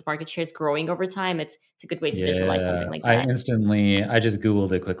somebody else's market share is growing over time. It's a good way to visualize something yeah. like that. I just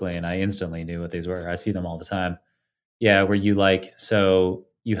Googled it quickly and I instantly knew what these were. I see them all the time. Yeah, where you like, so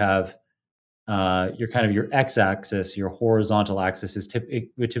you have your kind of your x-axis, your horizontal axis it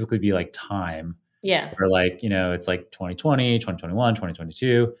would typically be like time, Yeah. where like, it's like 2020, 2021,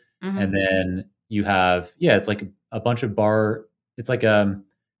 2022. And Hmm. then you have, yeah, it's like a bunch of it's like a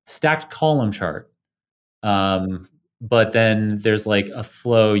stacked column chart. But then there's like a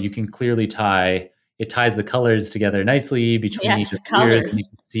flow you can clearly it ties the colors together nicely between each Yes, of the years. And you colors.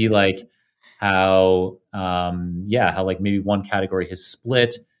 can see like how, how like maybe one category has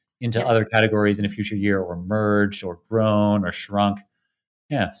split into Yep. other categories in a future year or merged or grown or shrunk.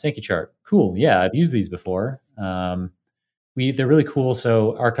 Yeah, Sankey chart. Cool. Yeah, I've used these before. They're really cool.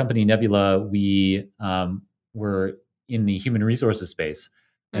 So our company Nebula, we're in the human resources space,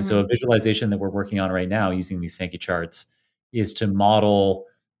 and so a Hmm. visualization that we're working on right now using these Sankey charts is to model,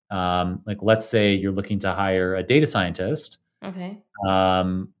 like let's say you're looking to hire a data scientist. Okay.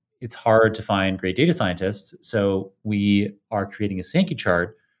 Um, it's hard to find great data scientists, so we are creating a Sankey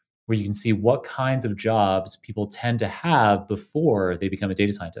chart where you can see what kinds of jobs people tend to have before they become a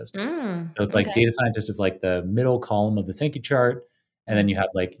data scientist. So it's like Okay. data scientist is like the middle column of the Sankey chart, and then Mm. you have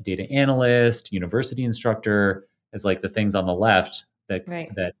like data analyst, university instructor as like the things on the left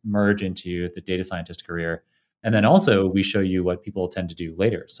Right. that merge into the data scientist career. And then also we show you what people tend to do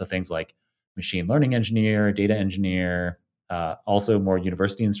later. So things like machine learning engineer, data engineer, also more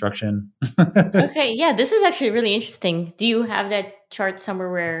university instruction. Okay. Yeah, this is actually really interesting. Do you have that chart somewhere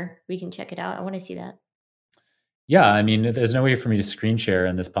where we can check it out? I want to see that. Yeah, I mean, there's no way for me to screen share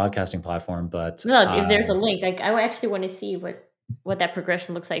in this podcasting platform, but No, if there's a link, like I actually want to see what that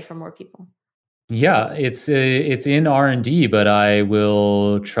progression looks like for more people. yeah, it's in R&D, but I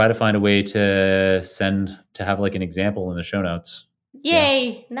will try to find a way to have like an example in the show notes. Yeah,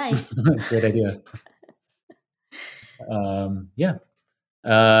 Yay! Nice. great idea. Yeah.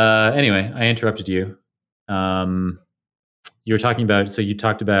 Anyway, I interrupted you. Um, you were talking about, so you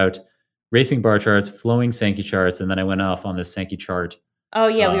talked about racing bar charts, flowing Sankey charts, and then I went off on this Sankey chart. Oh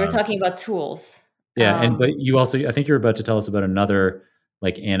yeah, we were Um, talking about tools. yeah, but you also, I think you were about to tell us about another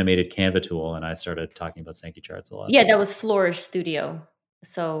like animated Canva tool, and I started talking about Sankey charts a lot. Yeah, that was Flourish Studio.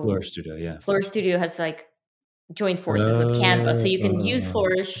 Flourish So Studio, yeah. Flourish Studio has like joined forces with Canva, so you can use Oh.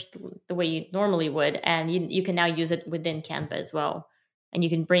 Flourish the way you normally would, and you can now use it within Canva as well. And you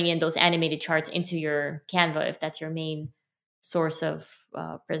can bring in those animated charts into your Canva if that's your main source of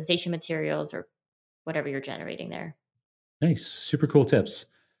presentation materials or whatever you're generating there. Nice. Super cool tips.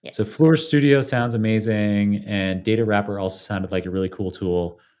 So Yes. Flourish Studio sounds amazing, and Data Wrapper also sounded like a really cool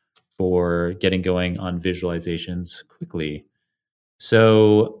tool for getting going on visualizations quickly.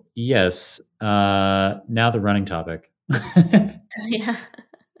 So yes, now the running topic. Yeah.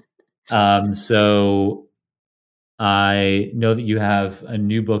 So I know that you have a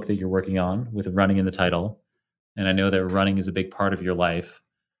new book that you're working on with running in the title, and I know that running is a big part of your life.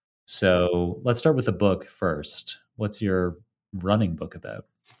 So let's start with the book first. What's your running book about?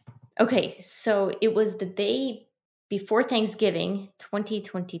 Okay, so it was the day before Thanksgiving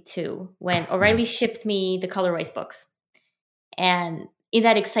 2022 when O'Reilly shipped me the Colorwise books. And in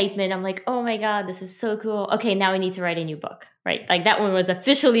that excitement, I'm like, oh my God, this is so cool. Okay, now I need to write a new book, right? Like that one was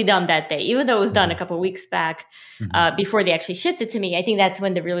officially done that day, even though it was done a couple of weeks back before they actually shipped it to me. I think that's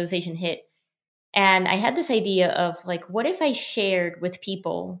when the realization hit. And I had this idea of like, what if I shared with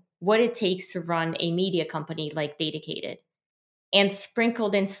people what it takes to run a media company like Dedicated and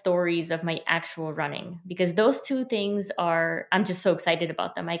sprinkled in stories of my actual running? Because those two things are, I'm just so excited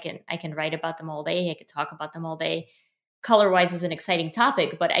about them. I can write about them all day. I could talk about them all day. Colorwise was an exciting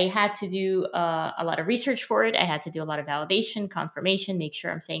topic, but I had to do a lot of research for it. I had to do a lot of validation, confirmation, make sure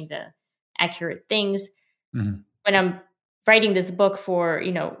I'm saying the accurate things. When I'm writing this book for,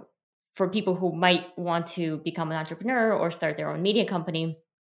 for people who might want to become an entrepreneur or start their own media company,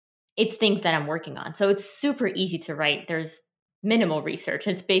 it's things that I'm working on. So it's super easy to write. There's minimal research.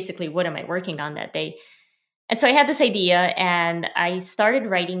 It's basically, what am I working on that day? And so I had this idea and I started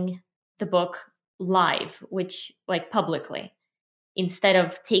writing the book live, which like publicly, instead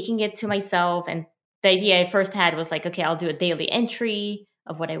of taking it to myself. And the idea I first had was like, okay, I'll do a daily entry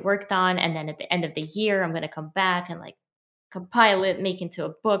of what I worked on. And then at the end of the year, I'm going to come back and like compile it, make into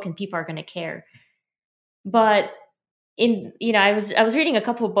a book, and people are going to care. But I was reading a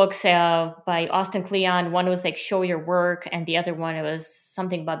couple of books by Austin Kleon. One was like Show Your Work, and the other one, it was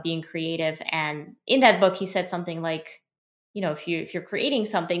something about being creative. And in that book, he said something like, if you're creating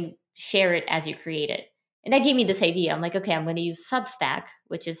something, share it as you create it. And that gave me this idea. I'm like, okay, I'm going to use Substack,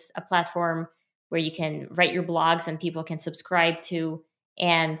 which is a platform where you can write your blogs and people can subscribe to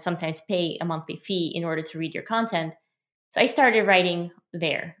and sometimes pay a monthly fee in order to read your content. So I started writing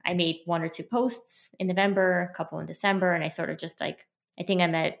there. I made 1 or 2 posts in November, a couple in December, and I sort of just like, I think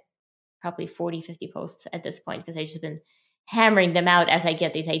I'm at probably 40, 50 posts at this point because I've just been hammering them out as I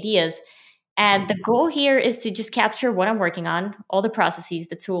get these ideas. And the goal here is to just capture what I'm working on, all the processes,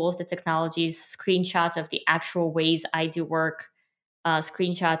 the tools, the technologies, screenshots of the actual ways I do work,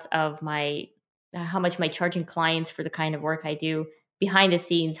 screenshots of how much am I charging clients for the kind of work I do, behind the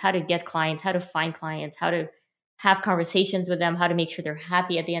scenes, how to get clients, how to find clients, how to have conversations with them, how to make sure they're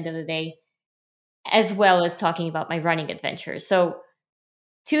happy at the end of the day, as well as talking about my running adventures. So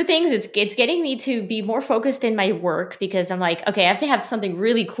 2 things, it's getting me to be more focused in my work because I'm like, okay, I have to have something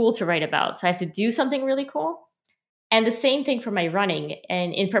really cool to write about. So I have to do something really cool. And the same thing for my running.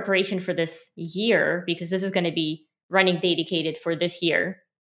 And in preparation for this year, because this is going to be running Dedicated for this year,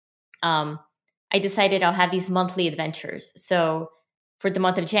 I decided I'll have these monthly adventures. So for the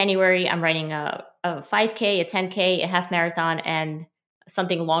month of January, I'm writing a 5K, a 10K, a half marathon, and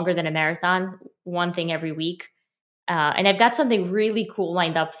something longer than a marathon, one thing every week. And I've got something really cool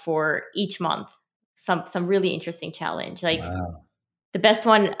lined up for each month. Some really interesting challenge. Like the best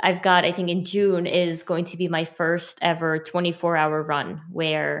one I've got, I think in June, is going to be my first ever 24-hour run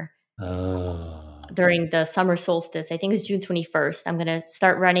where during the summer solstice, I think it's June 21st, I'm going to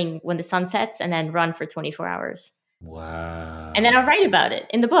start running when the sun sets and then run for 24 hours. Wow. And then I'll write about it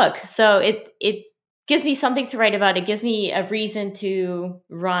in the book. So it gives me something to write about. It gives me a reason to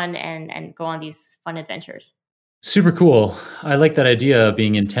run and go on these fun adventures. Super cool. I like that idea of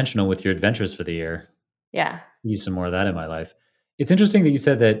being intentional with your adventures for the year. Yeah. Use some more of that in my life. It's interesting that you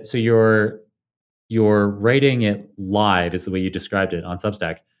said that. So you're writing it live is the way you described it on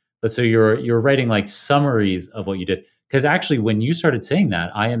Substack. But so you're writing like summaries of what you did. Because actually, when you started saying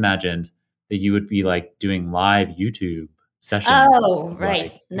that, I imagined that you would be like doing live YouTube sessions. Oh,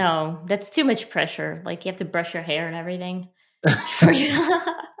 right. Like, no, that's too much pressure. Like you have to brush your hair and everything.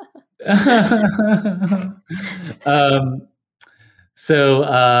 So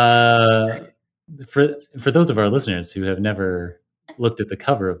for those of our listeners who have never looked at the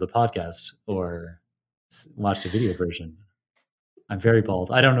cover of the podcast or watched a video version, I'm very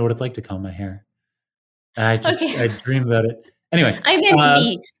bald. I don't know what it's like to comb my hair. I dream about it. Anyway,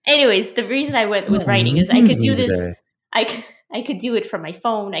 anyways, the reason I went with writing is I could do this. I could do it from my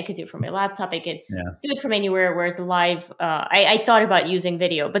phone. I could do it from my laptop. I could do it from anywhere. Whereas the live, I thought about using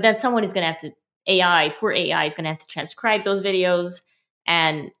video, but then someone is going to have to, poor AI is going to have to transcribe those videos.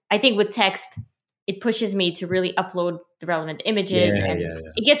 And I think with text, it pushes me to really upload the relevant images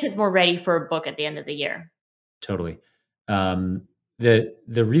it gets it more ready for a book at the end of the year. Totally. The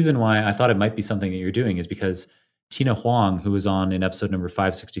reason why I thought it might be something that you're doing is because Tina Huang, who was on in episode number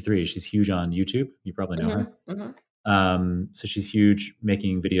 563, she's huge on YouTube. You probably know her. Mm-hmm. So she's huge,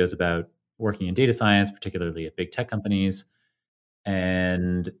 making videos about working in data science, particularly at big tech companies.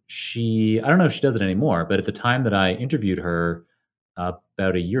 And I don't know if she does it anymore, but at the time that I interviewed her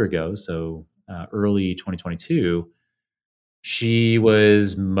about a year ago, so early 2022, she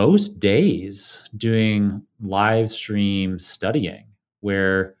was most days doing live stream studying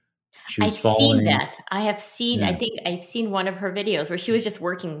where she was I've seen following. that. I have seen, I Yeah. think I've seen one of her videos where she was just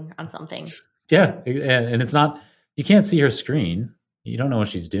working on something. Yeah. And it's not, you can't see her screen. You don't know what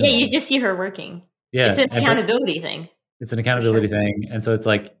she's Yeah, you doing. just see her working. It's Yeah. an accountability thing It's an for sure. accountability thing. And so it's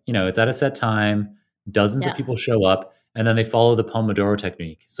like, it's at a set time, dozens of Yeah. people show up, and then they follow the Pomodoro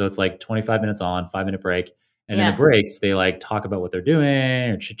technique. So it's like 25 minutes on, 5-minute break. And in the Yeah. breaks, they like talk about what they're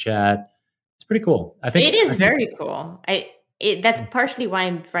doing or chit chat. It's pretty cool. It is very cool. That's partially why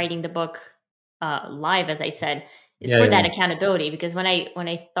I'm writing the book live, as I said, is for that accountability. Because when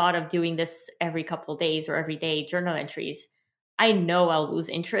I thought of doing this every couple of days or every day journal entries, I know I'll lose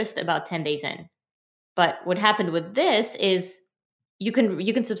interest about 10 days in. But what happened with this is you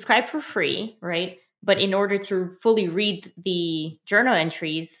can subscribe for free, right? But in order to fully read the journal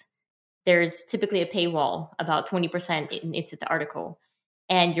entries, there's typically a paywall about 20% into the article,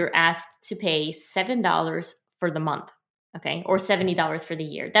 and you're asked to pay $7 for the month, okay, or $70 for the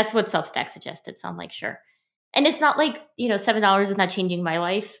year. That's what Substack suggested, so I'm like, sure. And it's not like, $7 is not changing my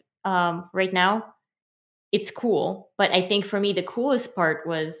life right now. It's cool, but I think for me the coolest part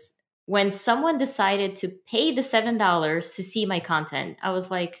was when someone decided to pay the $7 to see my content. I was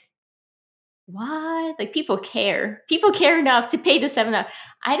like, what? Like, people care. People care enough to pay the $7.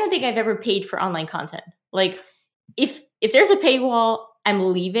 I don't think I've ever paid for online content. Like, if there's a paywall,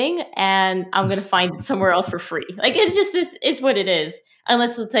 I'm leaving and I'm gonna find it somewhere else for free. Like, it's just this. It's what it is.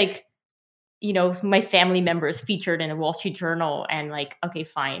 Unless it's like, my family member is featured in a Wall Street Journal, and like, okay,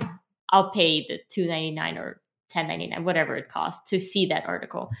 fine, I'll pay the $2.99 or $10.99, whatever it costs to see that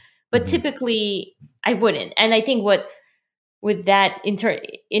article. But typically, I wouldn't. And I think with that,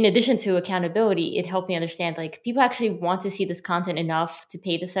 in addition to accountability, it helped me understand, like, people actually want to see this content enough to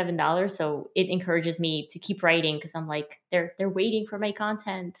pay the $7. So it encourages me to keep writing, because I'm like, they're waiting for my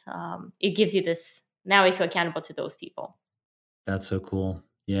content. It gives you this, now I feel accountable to those people. That's so cool.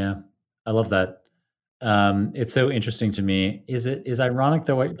 Yeah, I love that. It's so interesting to me. Is ironic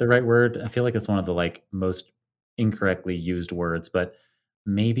the right word? I feel like it's one of the like most incorrectly used words, but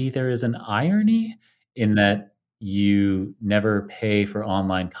maybe there is an irony in that you never pay for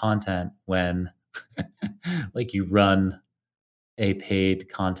online content when like you run a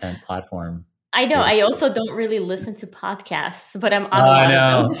paid content platform. I know. I also don't really listen to podcasts, but I'm on a I lot of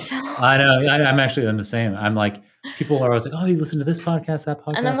know. them. So. I know. I'm actually the same. I'm like, people are always like, "Oh, you listen to this podcast, that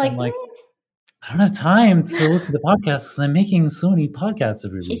podcast." And I'm like, I don't have time to listen to podcasts because I'm making so many podcasts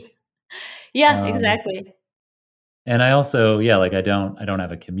every week. Yeah, exactly. And I also, like I don't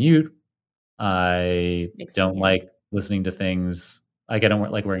have a commute. I don't Yeah. like listening to things. Like I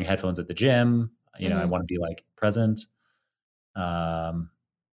don't like wearing headphones at the gym. I want to be like present.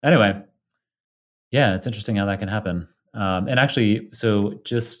 Anyway, yeah, it's interesting how that can happen. And actually, so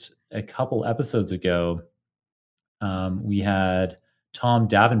just a couple episodes ago, we had Tom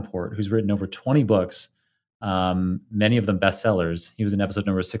Davenport, who's written over 20 books, many of them bestsellers. He was in episode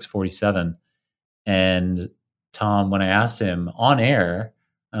number 647. And Tom, when I asked him on air,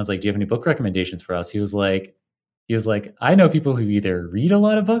 I was like, "Do you have any book recommendations for us?" He was like, "I know people who either read a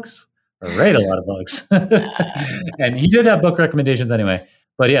lot of books or write a lot of books." And he did have book recommendations anyway.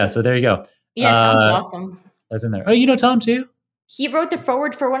 But yeah, so there you go. Yeah, Tom's awesome. That's in there. Oh, you know Tom too? He wrote the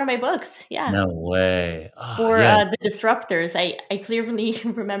foreword for one of my books. Yeah. No way. Oh, for The Disruptors. I clearly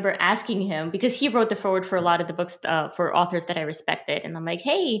remember asking him, because he wrote the foreword for a lot of the books for authors that I respected. And I'm like,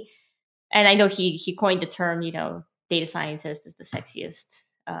 hey, and I know he coined the term, data scientist is the sexiest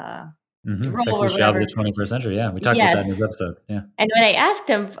sexiest job of the 21st century. Yeah, we talked about that in this episode. Yeah. And when I asked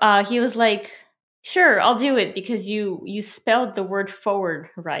him, he was like, sure, I'll do it because you spelled the word forward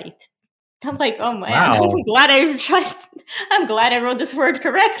right. I'm like, oh man, wow. I'm glad I wrote this word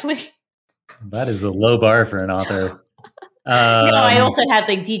correctly. That is a low bar for an author. I also had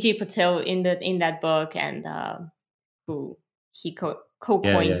like DJ Patel in that book, and who he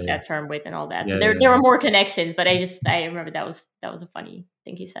co-coined that term with, and all that. So there were more connections, but I remember that was a funny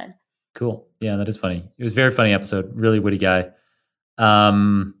thing he said. Cool. Yeah, that is funny. It was a very funny episode. Really witty guy.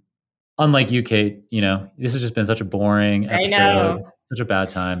 Unlike you, Kate, this has just been such a boring episode. I know. Such a bad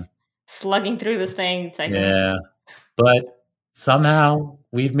time. Slugging through this thing. It's like, yeah. But somehow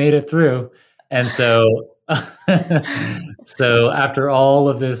we've made it through. And so after all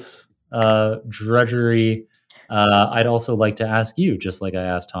of this drudgery, I'd also like to ask you, just like I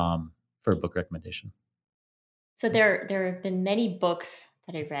asked Tom, for a book recommendation. So there have been many books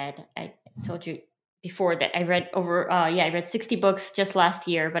that I read. I told you before that I read I read 60 books just last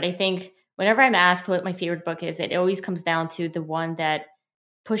year. But I think whenever I'm asked what my favorite book is, it always comes down to the one that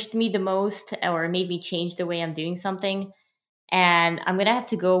pushed me the most or made me change the way I'm doing something. And I'm going to have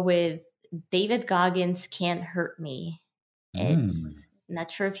to go with David Goggins' Can't Hurt Me. It's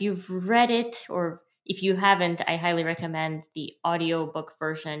not sure if you've read it, or if you haven't, I highly recommend the audiobook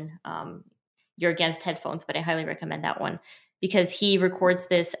version. You're against headphones, but I highly recommend that one because he records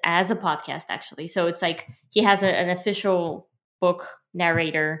this as a podcast, actually. So it's like he has an official book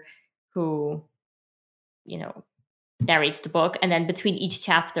narrator who, narrates the book. And then between each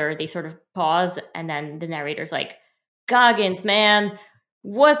chapter, they sort of pause. And then the narrator's like, Goggins, man,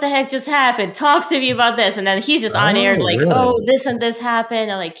 what the heck just happened? Talk to me about this. And then he's just on air like, really? Oh, this and this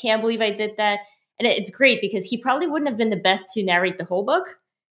happened. I can't believe I did that. And it's great because he probably wouldn't have been the best to narrate the whole book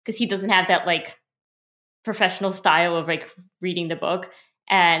because he doesn't have that professional style of reading the book.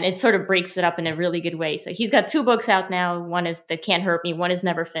 And it sort of breaks it up in a really good way. So he's got 2 books out now. One is The Can't Hurt Me. One is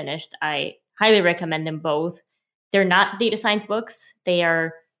Never Finished. I highly recommend them both. They're not data science books. They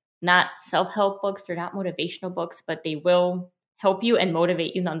are not self-help books. They're not motivational books, but they will help you and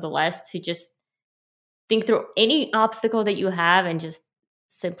motivate you nonetheless to just think through any obstacle that you have and just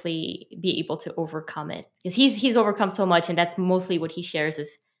simply be able to overcome it. Because he's overcome so much, and that's mostly what he shares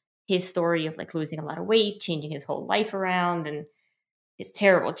is his story of losing a lot of weight, changing his whole life around, and his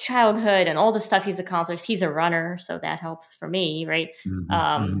terrible childhood and all the stuff he's accomplished. He's a runner, so that helps for me, right?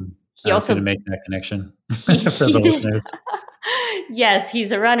 He also to make that connection for the listeners. Yes,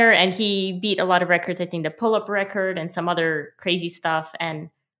 he's a runner, and he beat a lot of records. I think the pull-up record and some other crazy stuff. And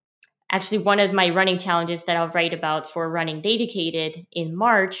actually, one of my running challenges that I'll write about for Running Dedicated in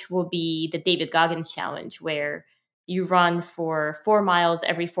March will be the David Goggins Challenge, where you run for 4 miles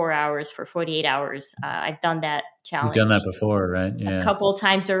every 4 hours for 48 hours. I've done that challenge. You've done that before, right? Yeah. A couple of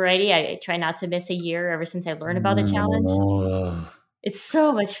times already. I try not to miss a year ever since I learned about the challenge. It's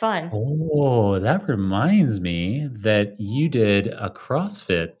so much fun. Oh, that reminds me that you did a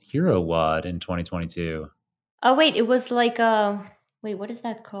CrossFit Hero WOD in 2022. Oh, wait, it was what is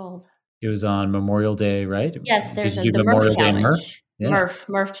that called? It was on Memorial Day, right? Yes, there's the Memorial Day Murph? Yeah.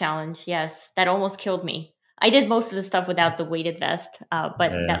 Murph challenge, yes. That almost killed me. I did most of the stuff without the weighted vest,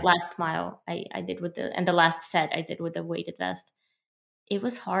 but that last mile I did and the last set I did with the weighted vest. It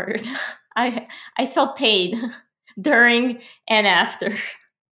was hard. I felt pain during and after.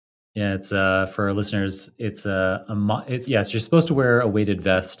 Yeah, it's for our listeners. It's yes, you're supposed to wear a weighted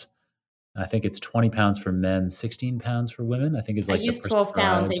vest. I think it's 20 pounds for men, 16 pounds for women. I think is I used 12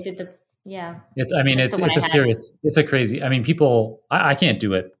 pounds. I did It's a crazy. I mean, people. I can't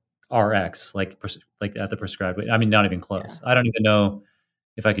do it. RX like at the prescribed weight. I mean, not even close. Yeah. I don't even know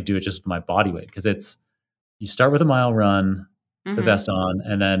if I could do it just with my body weight because you start with a mile run, the vest on,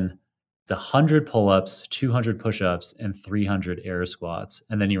 and then it's 100 pull-ups, 200 push-ups, and 300 air squats,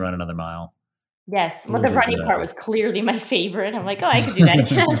 and then you run another mile. Yes, but the running part was clearly my favorite. I'm like, I could do that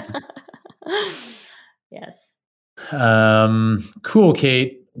again. Yes. Cool,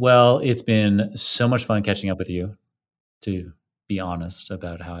 Kate. Well, it's been so much fun catching up with you. To be honest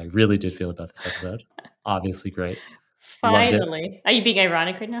about how I really did feel about this episode. Obviously great. Finally. Are you being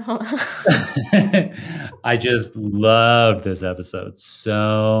ironic right now? I just loved this episode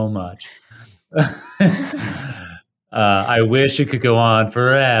so much. I wish it could go on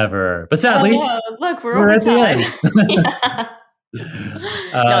forever. But sadly, look, we're over time.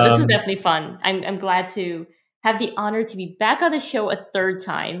 No, this is definitely fun. I'm glad to have the honor to be back on the show a 3rd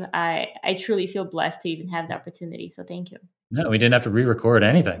time. I truly feel blessed to even have the opportunity. So thank you. No, we didn't have to re-record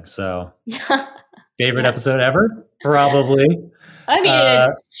anything. So favorite episode ever? Probably. I mean,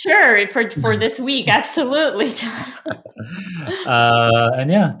 sure, for this week. Absolutely.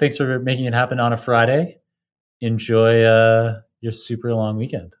 And yeah, thanks for making it happen on a Friday. Enjoy your super long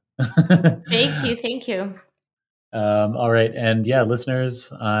weekend. Thank you. All right. And yeah,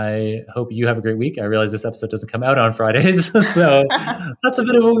 listeners, I hope you have a great week. I realize this episode doesn't come out on Fridays, so that's a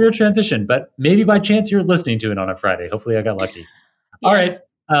bit of a weird transition, but maybe by chance you're listening to it on a Friday. Hopefully I got lucky. Yes. All right.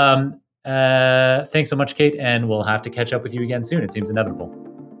 Thanks so much, Kate. And we'll have to catch up with you again soon. It seems inevitable.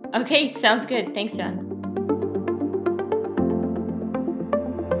 Okay. Sounds good. Thanks, John.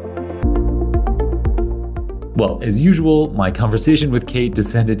 Well, as usual, my conversation with Kate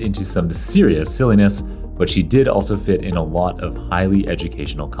descended into some serious silliness, but she did also fit in a lot of highly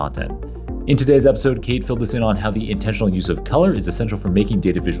educational content. In today's episode, Kate filled us in on how the intentional use of color is essential for making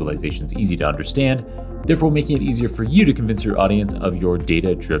data visualizations easy to understand, therefore making it easier for you to convince your audience of your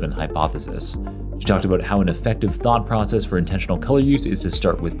data-driven hypothesis. She talked about how an effective thought process for intentional color use is to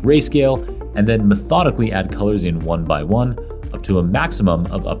start with grayscale and then methodically add colors in one by one, up to a maximum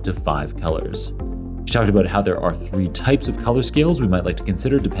of up to 5 colors. She talked about how there are 3 types of color scales we might like to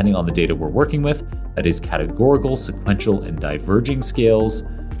consider depending on the data we're working with. That is categorical, sequential, and diverging scales.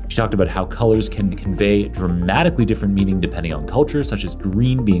 She talked about how colors can convey dramatically different meaning depending on culture, such as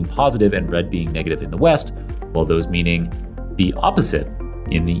green being positive and red being negative in the West, while those meaning the opposite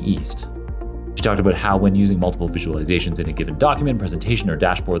in the East. She talked about how when using multiple visualizations in a given document, presentation, or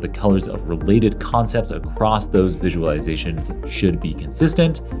dashboard, the colors of related concepts across those visualizations should be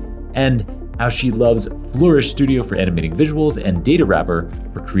consistent, and how she loves Flourish Studio for animating visuals and Data Wrapper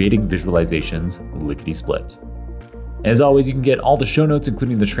for creating visualizations lickety-split. As always, you can get all the show notes,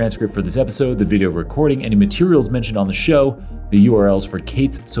 including the transcript for this episode, the video recording, any materials mentioned on the show, the URLs for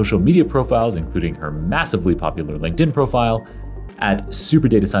Kate's social media profiles, including her massively popular LinkedIn profile, at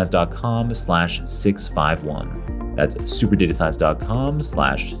superdatascience.com/651. That's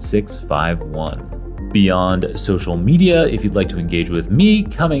superdatascience.com/651. Beyond social media, if you'd like to engage with me,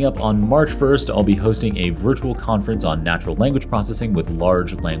 coming up on March 1st, I'll be hosting a virtual conference on natural language processing with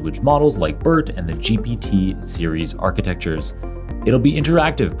large language models like BERT and the GPT series architectures. It'll be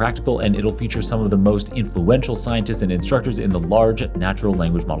interactive, practical, and it'll feature some of the most influential scientists and instructors in the large natural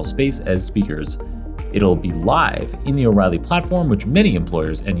language model space as speakers. It'll be live in the O'Reilly platform, which many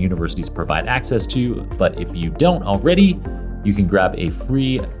employers and universities provide access to, but if you don't already, you can grab a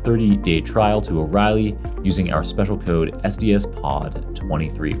free 30-day trial to O'Reilly using our special code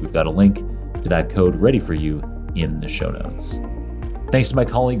SDSPOD23. We've got a link to that code ready for you in the show notes. Thanks to my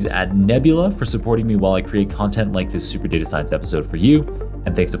colleagues at Nebula for supporting me while I create content like this Super Data Science episode for you.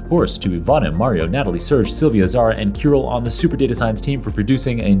 And thanks, of course, to Ivana, Mario, Natalie, Serge, Sylvia, Zara, and Kirill on the Super Data Science team for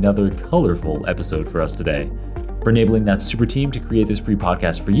producing another colorful episode for us today. For enabling that super team to create this free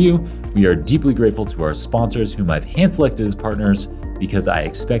podcast for you, we are deeply grateful to our sponsors, whom I've hand-selected as partners because I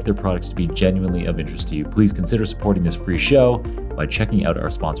expect their products to be genuinely of interest to you. Please consider supporting this free show by checking out our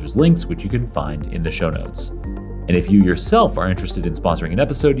sponsors' links, which you can find in the show notes. And if you yourself are interested in sponsoring an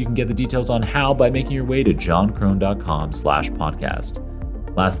episode, you can get the details on how by making your way to johncrone.com/podcast.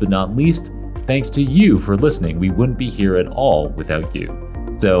 Last but not least, thanks to you for listening. We wouldn't be here at all without you.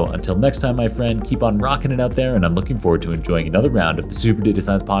 So until next time, my friend, keep on rocking it out there, and I'm looking forward to enjoying another round of the Super Data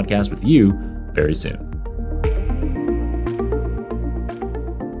Science podcast with you very soon.